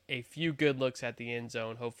and a few good looks at the end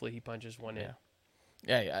zone. Hopefully he punches one in.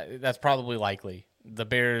 Yeah, that's probably likely. The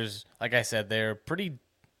Bears, like I said, they're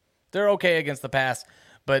okay against the pass,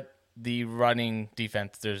 but the rushing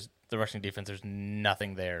defense, there's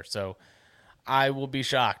nothing there. So I will be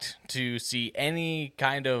shocked to see any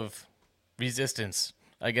kind of resistance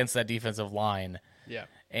against that defensive line. Yeah.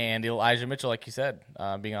 And Elijah Mitchell, like you said,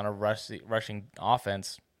 being on a rushing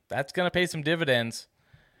offense, that's going to pay some dividends.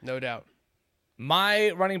 No doubt.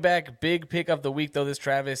 My running back big pick of the week, though, this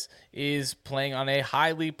Travis, is playing on a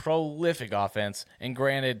highly prolific offense. And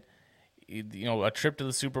granted, a trip to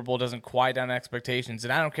the Super Bowl doesn't quiet down expectations.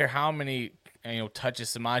 And I don't care how many touches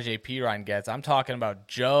Samaje Perine gets. I'm talking about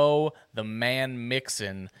Joe the Man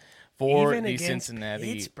Mixon for even the against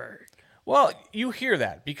Cincinnati Pittsburgh. Well, you hear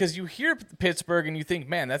that because you hear Pittsburgh and you think,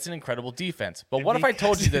 man, that's an incredible defense. But what if I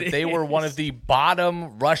told you that they were one of the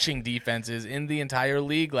bottom rushing defenses in the entire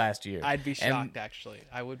league last year? I'd be shocked, actually.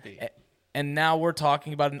 I would be. And now we're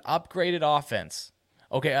talking about an upgraded offense.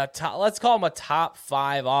 Okay, let's call them a top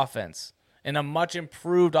 5 offense and a much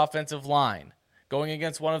improved offensive line going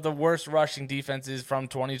against one of the worst rushing defenses from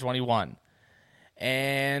 2021.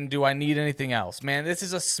 And do I need anything else? Man, this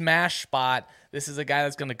is a smash spot. This is a guy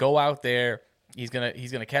that's going to go out there, He's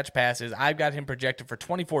gonna catch passes. I've got him projected for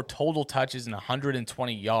 24 total touches and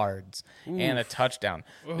 120 yards and a touchdown.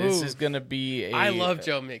 This is gonna be I love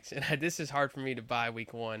Joe Mixon. This is hard for me to buy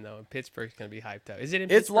week 1 though. And Pittsburgh's gonna be hyped up. Is it in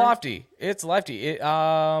Pittsburgh? It's lofty. It's lofty.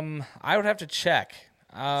 I would have to check.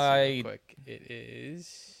 Real quick. It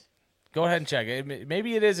is. Go ahead and check.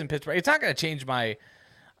 Maybe it is in Pittsburgh. It's not gonna change my.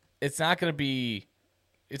 It's not gonna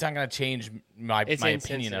change my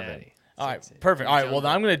opinion of it. All right, perfect. All right, well,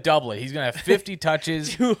 then I'm going to double it. He's going to have 50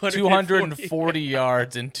 touches, 240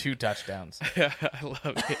 yards, and 2 touchdowns. I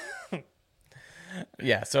love it.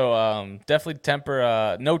 Yeah, so definitely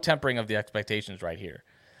no tempering of the expectations right here.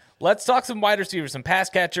 Let's talk some wide receivers, some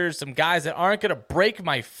pass catchers, some guys that aren't going to break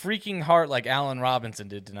my freaking heart like Allen Robinson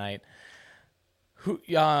did tonight. I'm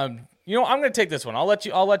going to take this one. I'll let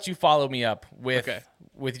you follow me up with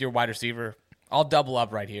your wide receiver. I'll double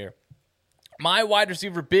up right here. My wide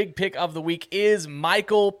receiver big pick of the week is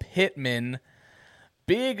Michael Pittman.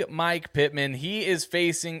 Big Mike Pittman. He is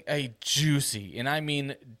facing a juicy, and I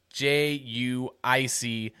mean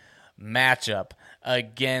Juicy matchup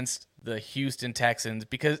against the Houston Texans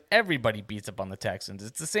because everybody beats up on the Texans.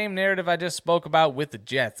 It's the same narrative I just spoke about with the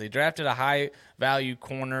Jets. They drafted a high-value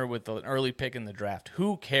corner with an early pick in the draft.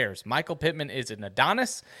 Who cares? Michael Pittman is an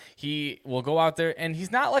Adonis. He will go out there, and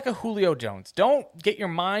he's not like a Julio Jones. Don't get your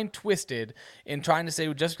mind twisted in trying to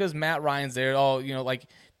say just because Matt Ryan's there,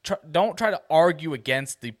 don't try to argue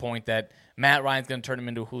against the point that Matt Ryan's going to turn him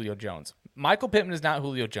into a Julio Jones. Michael Pittman is not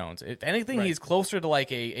Julio Jones. If anything, He's closer to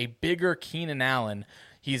like a bigger Keenan Allen.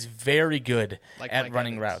 He's very good at Mike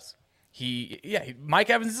running routes. Mike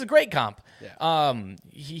Evans is a great comp. Yeah.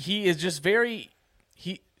 He is just very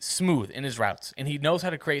smooth in his routes, and he knows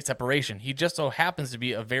how to create separation. He just so happens to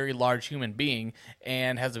be a very large human being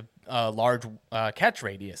and has a large catch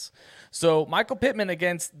radius. So Michael Pittman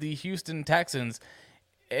against the Houston Texans,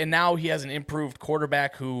 and now he has an improved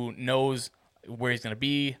quarterback who knows where he's going to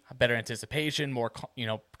be, better anticipation, more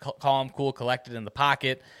calm, cool, collected in the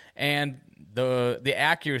pocket, and the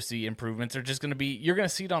accuracy improvements are just going to be, you're going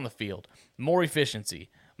to see it on the field. More efficiency.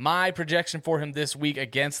 My projection for him this week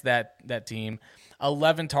against that team,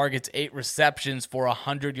 11 targets, 8 receptions for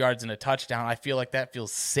 100 yards and a touchdown. I feel like that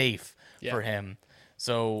feels safe for him.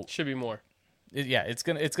 So should be more. It's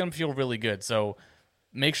gonna feel really good. So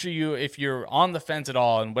make sure if you're on the fence at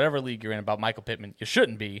all in whatever league you're in about Michael Pittman, you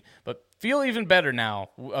shouldn't be, but feel even better now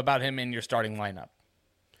about him in your starting lineup.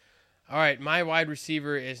 All right, my wide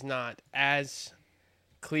receiver is not as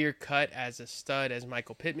clear-cut as a stud as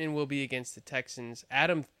Michael Pittman will be against the Texans.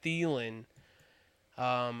 Adam Thielen,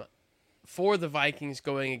 for the Vikings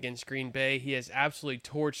going against Green Bay, he has absolutely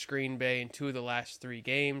torched Green Bay in 2 of the last 3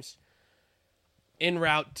 games. En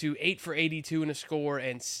route to 8 for 82 in a score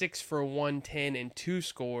and 6 for 110 in 2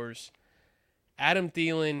 scores. Adam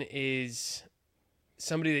Thielen is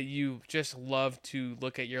somebody that you just love to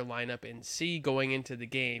look at your lineup and see going into the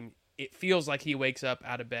game. It feels like he wakes up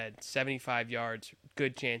out of bed, 75 yards,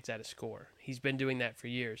 good chance at a score. He's been doing that for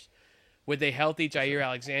years. With a healthy Jair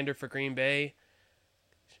Alexander for Green Bay,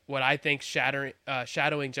 what I think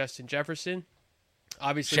shadowing Justin Jefferson.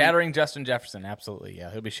 Obviously, shattering Justin Jefferson, absolutely. Yeah,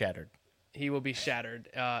 he'll be shattered. He will be shattered.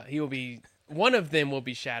 One of them will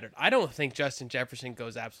be shattered. I don't think Justin Jefferson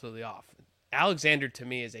goes absolutely off. Alexander, to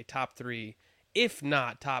me, is a top 3, if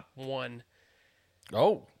not top 1.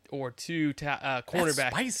 Or 2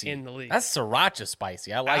 cornerback in the league. That's sriracha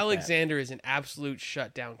spicy. I like Alexander is an absolute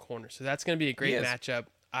shutdown corner, so that's going to be a great matchup.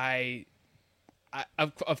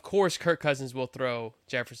 Of course, Kirk Cousins will throw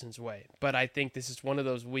Jefferson's way, but I think this is one of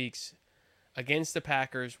those weeks against the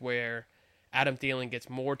Packers where Adam Thielen gets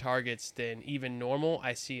more targets than even normal.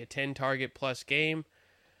 I see a 10-target plus game.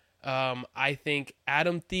 I think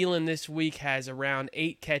Adam Thielen this week has around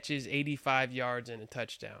 8 catches, 85 yards, and a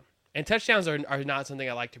touchdown. And touchdowns are not something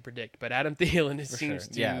I like to predict, but Adam Thielen seems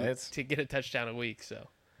to get a touchdown a week. So,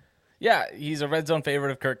 yeah, he's a red zone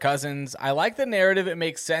favorite of Kirk Cousins. I like the narrative; it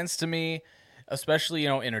makes sense to me, especially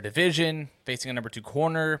interdivision facing a number 2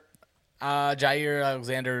 corner. Jair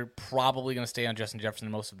Alexander probably going to stay on Justin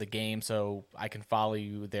Jefferson most of the game, so I can follow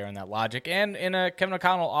you there in that logic. And in a Kevin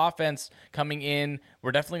O'Connell offense coming in,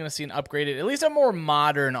 we're definitely going to see an upgraded, at least a more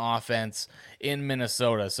modern offense in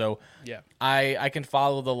Minnesota. So I can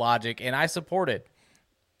follow the logic, and I support it.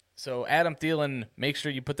 So Adam Thielen, make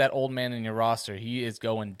sure you put that old man in your roster. He is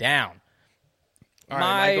going down. All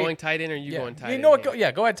right, am I going tight end or are you going tight end? You know what?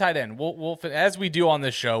 Go ahead, tight end. We'll as we do on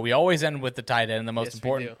this show, we always end with the tight end, the most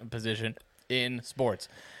important position in sports.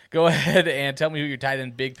 Go ahead and tell me who your tight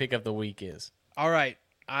end big pick of the week is. All right,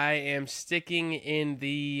 I am sticking in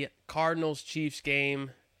the Cardinals-Chiefs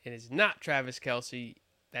game. It is not Travis Kelce.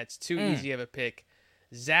 That's too easy of a pick.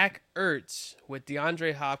 Zach Ertz with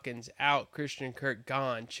DeAndre Hopkins out, Christian Kirk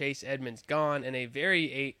gone, Chase Edmonds gone, and a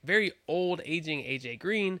very old aging AJ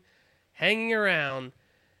Green hanging around.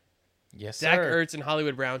 Yes, Zach sir. Ertz and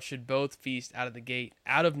Hollywood Brown should both feast out of the gate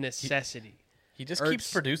out of necessity. He just Ertz,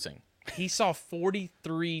 keeps producing. He saw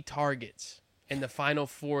 43 targets in the final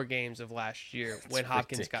 4 games of last year when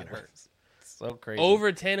Hopkins got hurt. So crazy.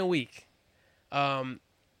 Over 10 a week. And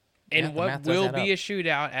what will be a a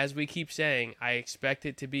shootout, as we keep saying, I expect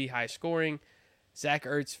it to be high scoring. Zach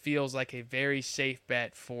Ertz feels like a very safe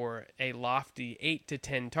bet for a lofty 8 to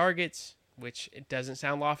 10 targets, which it doesn't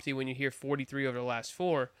sound lofty when you hear 43 over the last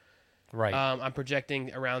 4. Right. I'm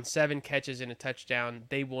projecting around 7 catches and a touchdown.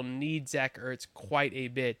 They will need Zach Ertz quite a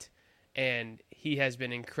bit, and he has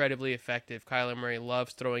been incredibly effective. Kyler Murray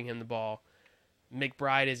loves throwing him the ball.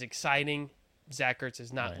 McBride is exciting. Zach Ertz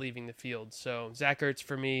is not leaving the field. So Zach Ertz,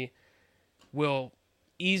 for me, will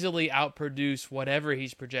easily outproduce whatever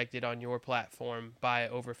he's projected on your platform by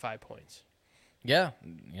over 5 points. Yeah.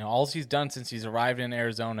 All he's done since he's arrived in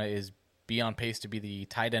Arizona is be on pace to be the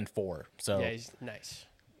tight end 4. So yeah, he's nice.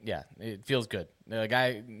 Yeah, it feels good. The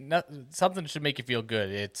guy, something should make you feel good.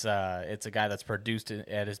 It's a guy that's produced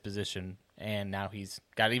at his position, and now he's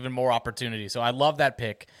got even more opportunity. So I love that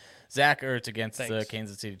pick, Zach Ertz against the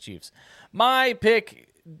Kansas City Chiefs. My pick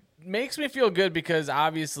makes me feel good because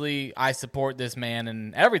obviously I support this man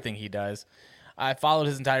and everything he does. I followed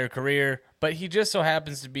his entire career, but he just so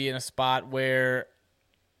happens to be in a spot where,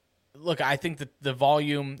 look, I think that the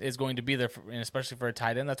volume is going to be there, and especially for a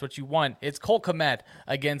tight end. That's what you want. It's Cole Kmet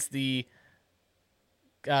against the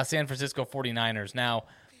San Francisco 49ers. Now,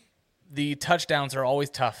 the touchdowns are always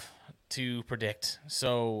tough to predict.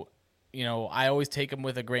 So, I always take them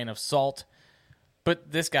with a grain of salt.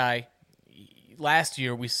 But this guy, last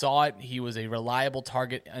year, we saw it. He was a reliable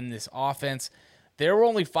target in this offense. There were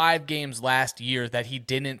only 5 games last year that he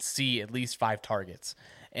didn't see at least 5 targets.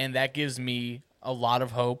 And that gives me a lot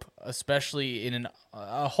of hope, especially in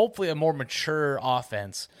hopefully a more mature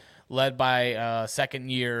offense led by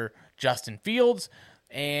second-year Justin Fields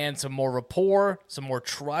and some more rapport, some more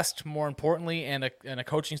trust, more importantly, and a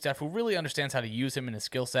coaching staff who really understands how to use him in his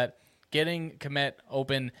skill set. Getting Kmet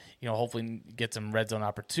open, hopefully get some red zone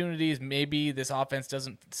opportunities. Maybe this offense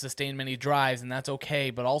doesn't sustain many drives, and that's okay.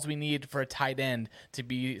 But all we need for a tight end to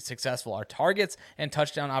be successful are targets and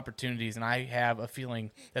touchdown opportunities. And I have a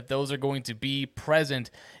feeling that those are going to be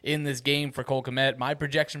present in this game for Cole Kmet. My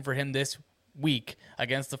projection for him this week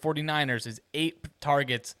against the 49ers is 8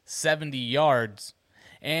 targets, 70 yards,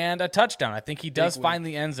 and a touchdown. I think he does find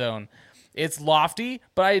the end zone. It's lofty,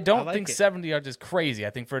 but I don't think 70 yards is crazy.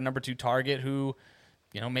 I think for a number 2 target who,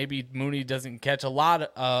 maybe Mooney doesn't catch a lot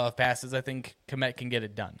of passes, I think Kmet can get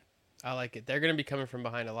it done. I like it. They're going to be coming from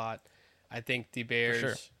behind a lot. I think the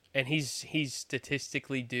Bears, and he's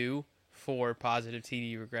statistically due for positive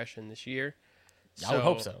TD regression this year. I would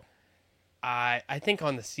hope so. I think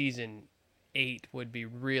on the season, 8 would be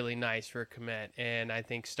really nice for Kmet, and I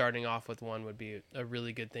think starting off with 1 would be a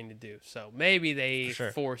really good thing to do. So maybe they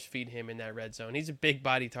force feed him in that red zone. He's a big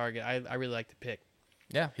body target. I really like the pick.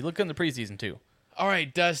 Yeah, he looked good in the preseason too. All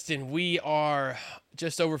right, Dustin, we are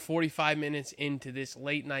just over 45 minutes into this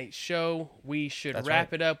late night show. We should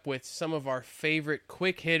wrap it up with some of our favorite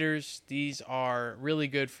quick hitters. These are really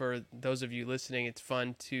good for those of you listening. It's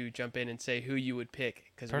fun to jump in and say who you would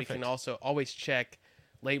pick because we can also always check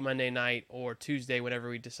late Monday night or Tuesday, whenever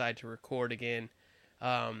we decide to record again.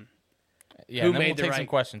 Who made we'll take some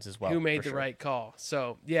questions as well. Who made the right call?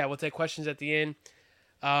 So, we'll take questions at the end.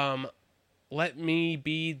 Let me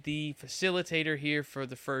be the facilitator here for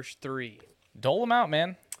the first 3. Dole them out,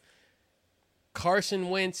 man. Carson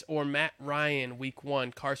Wentz or Matt Ryan, week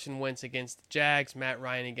 1. Carson Wentz against the Jags, Matt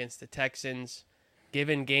Ryan against the Texans.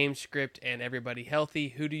 Given game script and everybody healthy,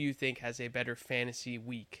 who do you think has a better fantasy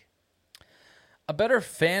week? A better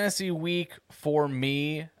fantasy week for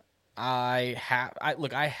me, I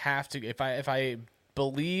have to, if I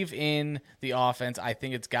believe in the offense, I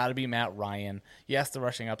think it's got to be Matt Ryan. Yes, the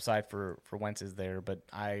rushing upside for Wentz is there, but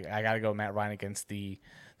I got to go Matt Ryan against the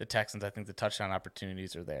Texans. I think the touchdown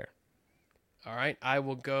opportunities are there. All right, I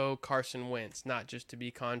will go Carson Wentz, not just to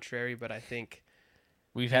be contrary, but I think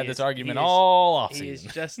we've had this argument all offseason. He is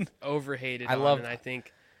just overhated. And I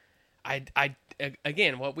think I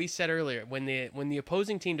again, what we said earlier, when the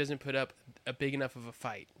opposing team doesn't put up a big enough of a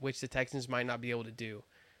fight, which the Texans might not be able to do,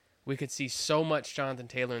 we could see so much Jonathan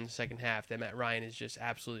Taylor in the second half that Matt Ryan is just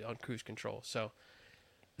absolutely on cruise control. So,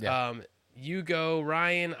 you go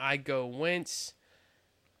Ryan, I go Wentz.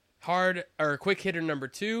 Quick hitter number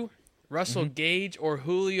 2, Russell Gage or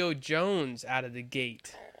Julio Jones out of the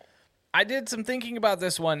gate. I did some thinking about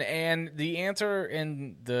this one, and the answer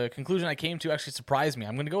and the conclusion I came to actually surprised me.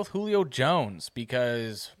 I'm going to go with Julio Jones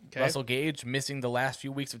because Russell Gage missing the last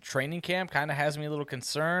few weeks of training camp kind of has me a little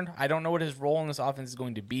concerned. I don't know what his role in this offense is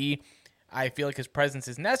going to be. I feel like his presence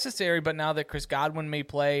is necessary, but now that Chris Godwin may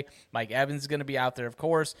play, Mike Evans is going to be out there, of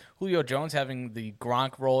course. Julio Jones having the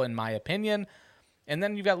Gronk role, in my opinion. And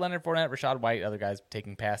then you've got Leonard Fournette, Rachaad White, other guys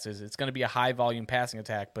taking passes. It's going to be a high-volume passing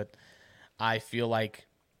attack, but I feel like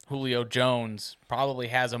Julio Jones probably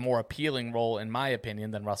has a more appealing role, in my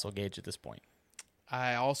opinion, than Russell Gage at this point.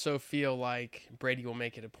 I also feel like Brady will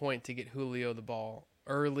make it a point to get Julio the ball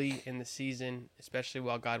early in the season, especially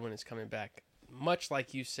while Godwin is coming back. Much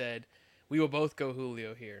like you said, we will both go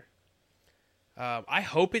Julio here. I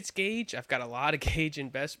hope it's Gage. I've got a lot of Gage in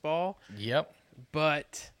best ball. Yep.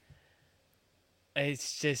 But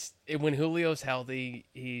it's just when Julio's healthy,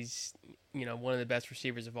 he's one of the best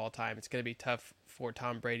receivers of all time. It's going to be tough for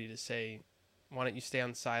Tom Brady to say, why don't you stay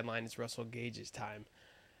on the sideline? It's Russell Gage's time.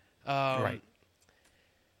 Right.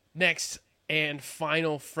 Next and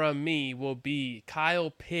final from me will be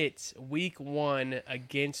Kyle Pitts, week 1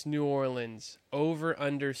 against New Orleans, over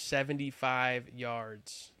under 75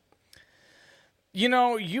 yards.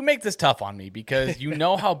 You make this tough on me because you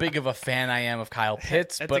know how big of a fan I am of Kyle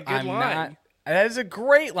Pitts, That's but a good I'm line. not. That is a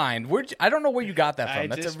great line. I don't know where you got that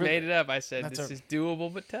from. I just made it up. I said this is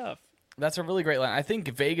doable but tough. That's a really great line. I think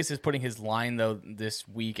Vegas is putting his line, though, this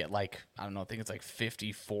week at I think it's like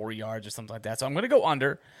 54 yards or something like that. So I'm going to go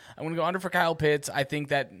under. I'm going to go under for Kyle Pitts. I think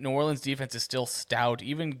that New Orleans defense is still stout.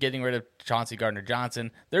 Even getting rid of Chauncey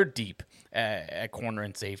Gardner-Johnson, they're deep at corner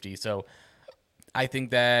and safety. So I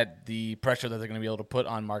think that the pressure that they're going to be able to put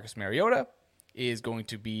on Marcus Mariota is going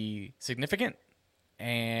to be significant.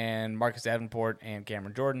 And Marcus Davenport and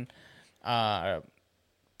Cameron Jordan,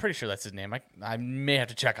 pretty sure that's his name. I may have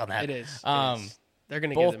to check on that. It is. They're going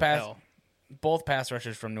to give them hell. Both pass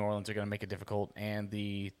rushers from New Orleans are going to make it difficult, and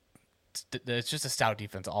it's just a stout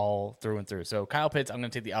defense all through and through. So Kyle Pitts, I'm going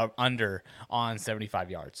to take the under on 75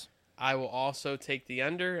 yards. I will also take the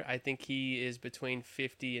under. I think he is between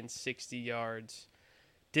 50 and 60 yards.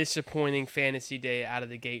 Disappointing fantasy day out of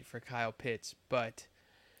the gate for Kyle Pitts, but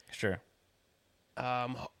sure.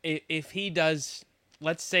 If he does,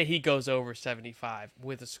 let's say he goes over 75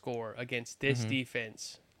 with a score against this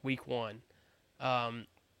defense week 1,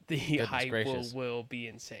 the hype will be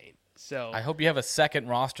insane. So I hope you have a second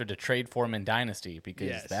roster to trade for him in Dynasty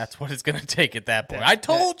because that's what it's going to take at that point. I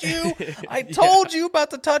told you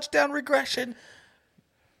about the touchdown regression.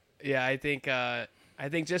 Yeah, I think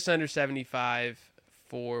just under 75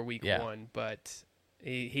 for week 1, but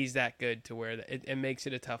he's that good to where it makes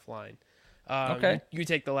it a tough line. Okay. You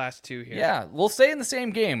take the last 2 here. Yeah, we'll stay in the same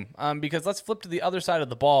game because let's flip to the other side of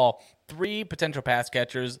the ball. 3 potential pass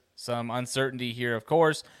catchers, some uncertainty here, of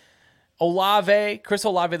course. Chris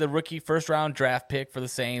Olave, the rookie first-round draft pick for the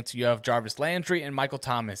Saints. You have Jarvis Landry and Michael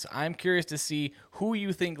Thomas. I'm curious to see who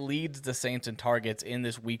you think leads the Saints in targets in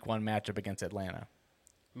this week 1 matchup against Atlanta.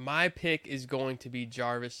 My pick is going to be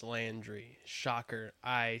Jarvis Landry. Shocker.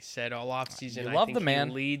 I said all offseason I think he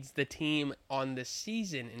leads the team on the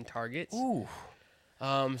season in targets. Ooh.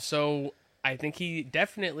 So I think he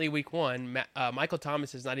definitely week 1. Michael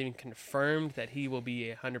Thomas has not even confirmed that he will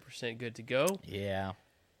be 100% good to go. Yeah.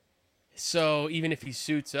 So even if he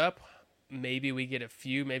suits up, maybe we get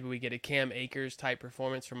maybe we get a Cam Akers type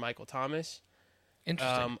performance from Michael Thomas.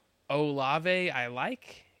 Interesting. Olave, I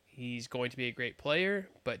like. He's going to be a great player,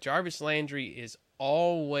 but Jarvis Landry is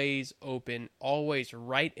always open, always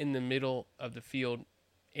right in the middle of the field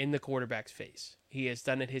in the quarterback's face. He has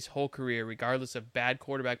done it his whole career, regardless of bad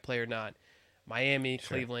quarterback play or not. Miami,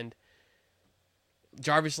 Cleveland.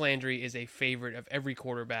 Jarvis Landry is a favorite of every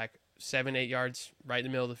quarterback. 7-8 yards right in the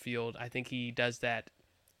middle of the field. I think he does that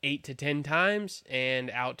 8 to 10 times and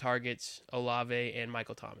out targets Olave and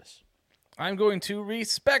Michael Thomas. I'm going to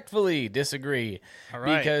respectfully disagree. All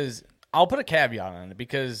right. Because I'll put a caveat on it.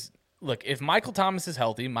 Because look, if Michael Thomas is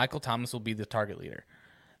healthy, Michael Thomas will be the target leader.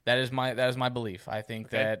 That is my belief. I think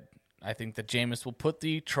that Jameis will put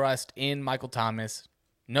the trust in Michael Thomas.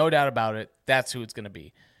 No doubt about it. That's who it's going to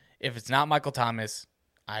be. If it's not Michael Thomas,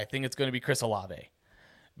 I think it's going to be Chris Olave.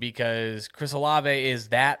 Because Chris Olave is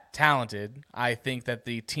that talented. I think that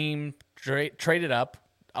the team traded up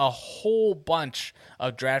a whole bunch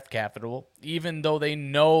of draft capital, even though they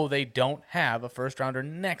know they don't have a first-rounder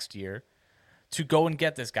next year, to go and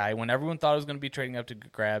get this guy when everyone thought it was going to be trading up to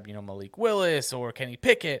grab, Malik Willis or Kenny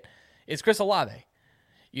Pickett. It's Chris Olave.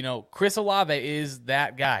 Chris Olave is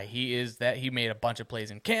that guy. He made a bunch of plays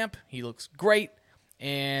in camp. He looks great.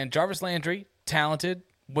 And Jarvis Landry, talented,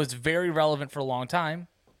 was very relevant for a long time.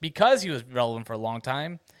 Because he was relevant for a long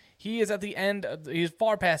time, he is at the end. He's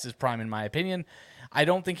far past his prime, in my opinion. I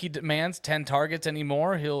don't think he demands 10 targets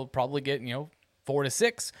anymore. He'll probably get 4 to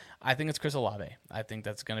 6. I think it's Chris Olave. I think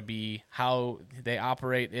that's going to be how they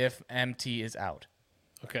operate if MT is out.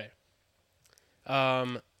 Okay.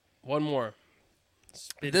 One more.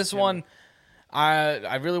 This one,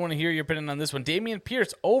 I really want to hear your opinion on this one. Dameon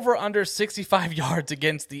Pierce over under 65 yards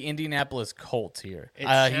against the Indianapolis Colts here. It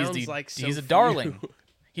sounds he's a darling.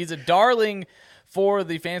 He's a darling for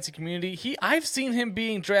the fantasy community. I've seen him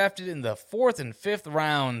being drafted in the 4th and 5th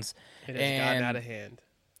rounds. It has gotten out of hand.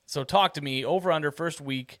 So talk to me. Over under first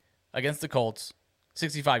week against the Colts,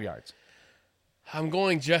 65 yards. I'm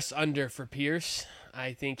going just under for Pierce.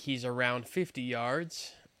 I think he's around 50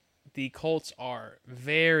 yards. The Colts are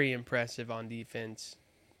very impressive on defense.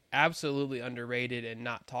 Absolutely underrated and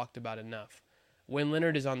not talked about enough. When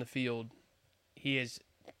Leonard is on the field, he is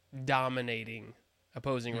dominating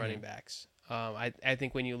opposing running backs. I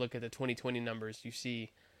think when you look at the 2020 numbers, you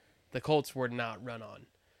see the Colts were not run on.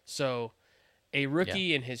 So a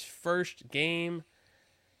rookie in his first game,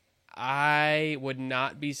 I would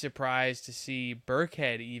not be surprised to see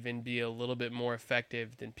Burkhead even be a little bit more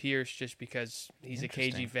effective than Pierce, just because he's a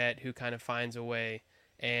cagey vet who kind of finds a way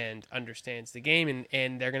and understands the game,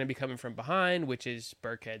 and they're going to be coming from behind, which is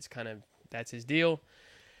Burkhead's that's his deal.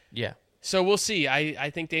 Yeah. So we'll see. I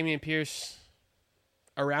think Dameon Pierce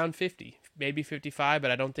around 50, maybe 55,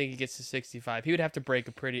 but I don't think he gets to 65. He would have to break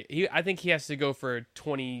I think he has to go for a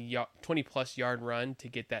 20 plus yard run to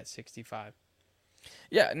get that 65.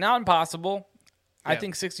 Yeah, not impossible. Yeah. I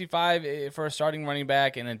think 65 for a starting running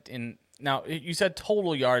back, and now you said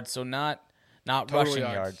total yards, so not Total rushing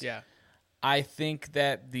yards. Yeah. I think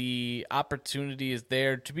that the opportunity is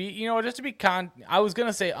there to be, just to be I was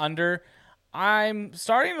gonna say under. I'm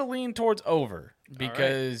starting to lean towards over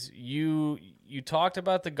because you talked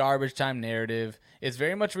about the garbage time narrative. It's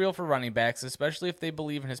very much real for running backs, especially if they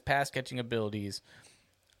believe in his pass catching abilities.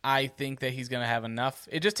 I think that he's going to have enough.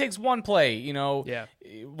 It just takes one play,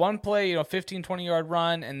 one play, 15, 20-yard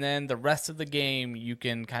run, and then the rest of the game you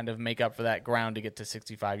can kind of make up for that ground to get to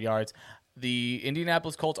 65 yards. The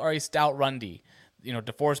Indianapolis Colts are a stout run D.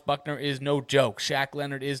 DeForest Buckner is no joke. Shaq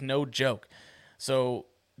Leonard is no joke. So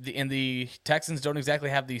the Texans don't exactly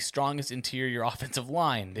have the strongest interior offensive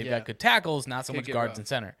line. They've got good tackles, not so much guards and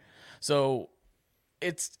center. So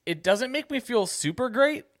it doesn't make me feel super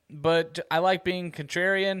great, but I like being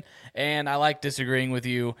contrarian, and I like disagreeing with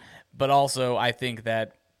you. But also, I think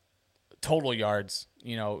that total yards,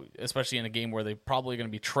 especially in a game where they're probably going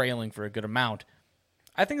to be trailing for a good amount,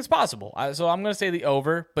 I think it's possible. So I'm going to say the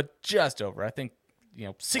over, but just over. I think,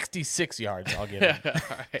 66 yards I'll give him.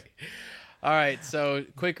 All right, so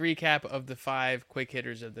quick recap of the 5 quick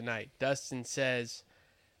hitters of the night. Dustin says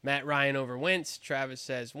Matt Ryan over Wentz. Travis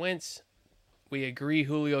says Wentz. We agree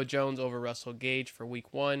Julio Jones over Russell Gage for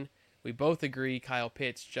week 1. We both agree Kyle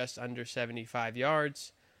Pitts just under 75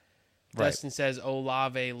 yards. Right. Dustin says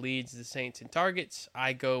Olave leads the Saints in targets.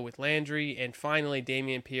 I go with Landry. And finally,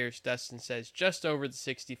 Dameon Pierce. Dustin says just over the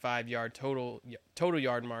 65-yard total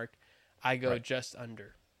yard mark. I go just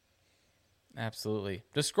under. Absolutely.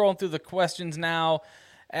 Just scrolling through the questions now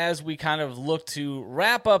as we kind of look to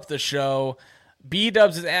wrap up the show.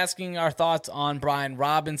 B-Dubs is asking our thoughts on Brian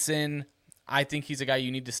Robinson. I think he's a guy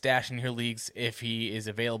you need to stash in your leagues if he is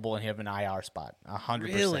available and you have an IR spot.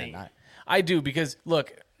 100%. Really? I do, because,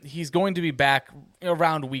 look, he's going to be back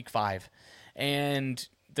around week 5, and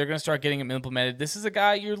they're going to start getting him implemented. This is a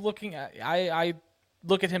guy you're looking at. I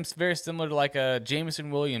look at him very similar to like a Jameson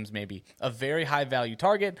Williams, maybe. A very high-value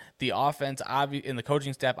target. The offense and the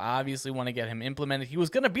coaching staff obviously want to get him implemented. He was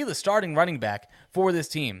going to be the starting running back for this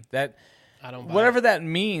team. Whatever that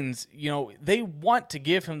means, they want to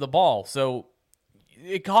give him the ball. So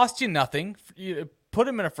it costs you nothing. You put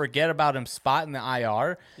him in a forget about him spot in the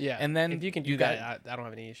IR. Yeah, and then if you can do that, I don't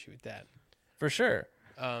have any issue with that. For sure.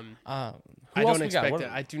 I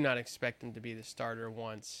do not expect him to be the starter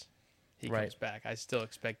once he comes back. I still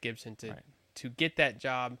expect Gibson to get that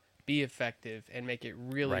job, be effective, and make it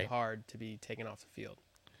really hard to be taken off the field.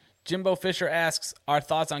 Jimbo Fisher asks our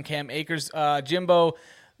thoughts on Cam Akers. Jimbo,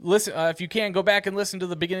 listen, if you can, go back and listen to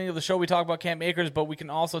the beginning of the show. We talk about Cam Akers, but we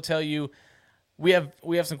can also tell you we have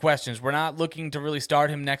some questions. We're not looking to really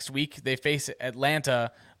start him next week. They face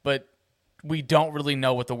Atlanta, but we don't really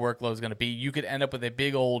know what the workload is going to be. You could end up with a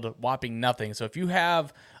big old whopping nothing. So if you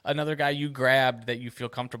have another guy you grabbed that you feel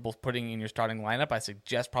comfortable putting in your starting lineup, I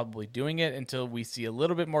suggest probably doing it until we see a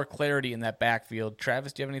little bit more clarity in that backfield.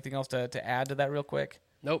 Travis, do you have anything else to add to that real quick?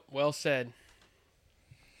 Nope. Well said.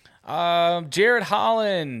 Jared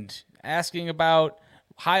Holland asking about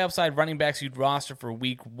high upside running backs you'd roster for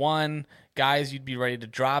week 1, guys you'd be ready to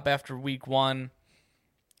drop after week 1.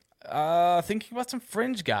 Thinking about some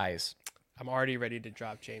fringe guys. I'm already ready to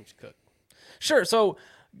drop James Cook. Sure. So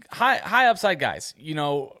high upside guys,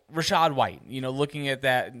 Rachaad White, looking at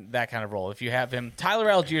that kind of role. If you have him, Tyler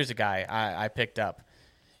Algier is a guy I picked up.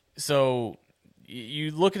 So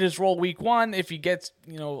you look at his role week 1. If he gets,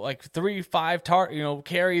 like 3-5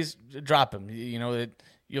 carries, drop him.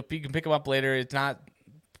 You can pick him up later. It's not,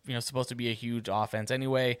 supposed to be a huge offense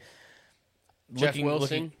anyway. Jeff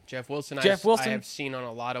Wilson. I have seen on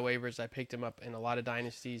a lot of waivers. I picked him up in a lot of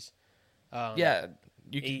dynasties.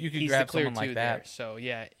 You could grab someone like that. There. So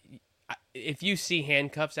yeah, if you see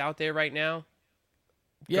handcuffs out there right now,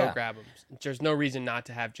 go grab them. There's no reason not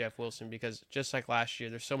to have Jeff Wilson, because just like last year,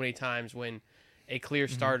 there's so many times when a clear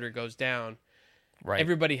starter goes down. Right.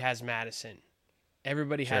 Everybody has Madison.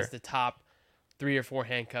 Everybody has the top 3 or 4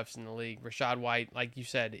 handcuffs in the league. Rachaad White, like you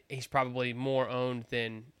said, he's probably more owned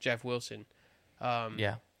than Jeff Wilson.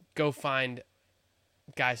 Go find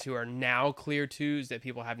guys who are now clear 2s that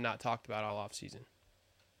people have not talked about all offseason.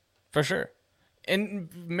 For sure. And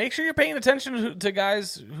make sure you're paying attention to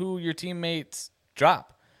guys who your teammates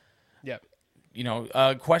drop. Yep.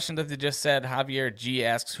 A question that they just said, Javier G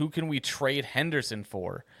asks, who can we trade Henderson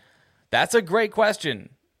for? That's a great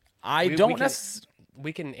question.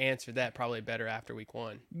 We can answer that probably better after week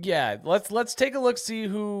 1. Yeah, let's take a look, see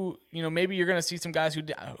who, maybe you're going to see some guys who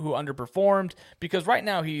underperformed, because right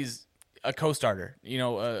now he's a co-starter,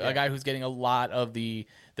 a guy who's getting a lot of the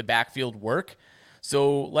backfield work.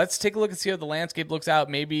 So let's take a look and see how the landscape looks out.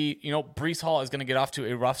 Maybe, Breece Hall is going to get off to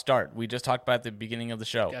a rough start. We just talked about at the beginning of the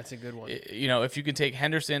show. That's a good one. If you can take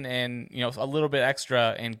Henderson and, a little bit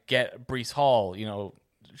extra and get Breece Hall,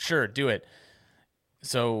 sure, do it.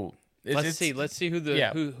 So let's see who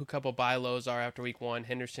who couple buy lows are after week 1.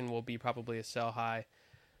 Henderson will be probably a sell high.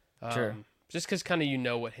 Sure. Just because kind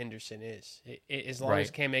of what Henderson is. As long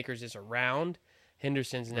as Cam Akers is around,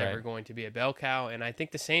 Henderson's never going to be a bell cow. And I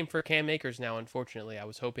think the same for Cam Akers now, unfortunately. I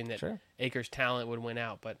was hoping that Akers' talent would win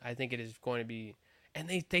out, but I think it is going to be – and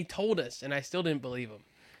they told us, and I still didn't believe him.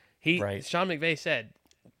 Sean McVay said,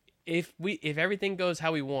 if everything goes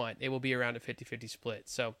how we want, it will be around a 50-50 split.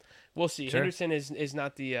 So we'll see. Sure. Henderson is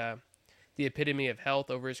not the epitome of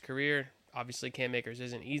health over his career. Obviously, Cam Akers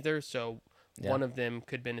isn't either, so one of them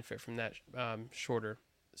could benefit from that sooner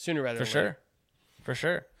rather than later. For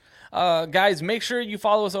sure. Guys, make sure you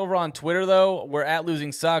follow us over on Twitter, though. We're at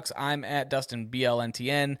Losing Sucks. I'm at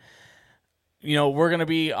DustinBLNTN. We're going to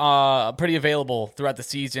be pretty available throughout the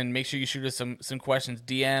season. Make sure you shoot us some questions,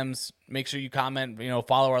 DMs. Make sure you comment,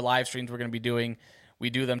 follow our live streams we're going to be doing. We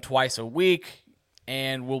do them twice a week,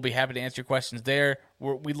 and we'll be happy to answer your questions there.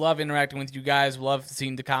 We love interacting with you guys. We love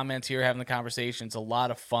seeing the comments here, having the conversation. It's a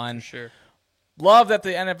lot of fun. For sure. Love that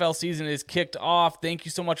the NFL season is kicked off. Thank you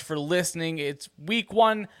so much for listening. It's week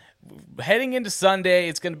 1. Heading into Sunday,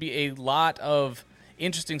 it's going to be a lot of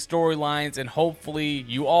interesting storylines, and hopefully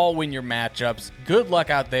you all win your matchups. Good luck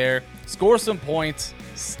out there. Score some points.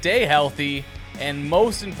 Stay healthy. And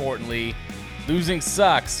most importantly, losing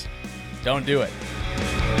sucks. Don't do it.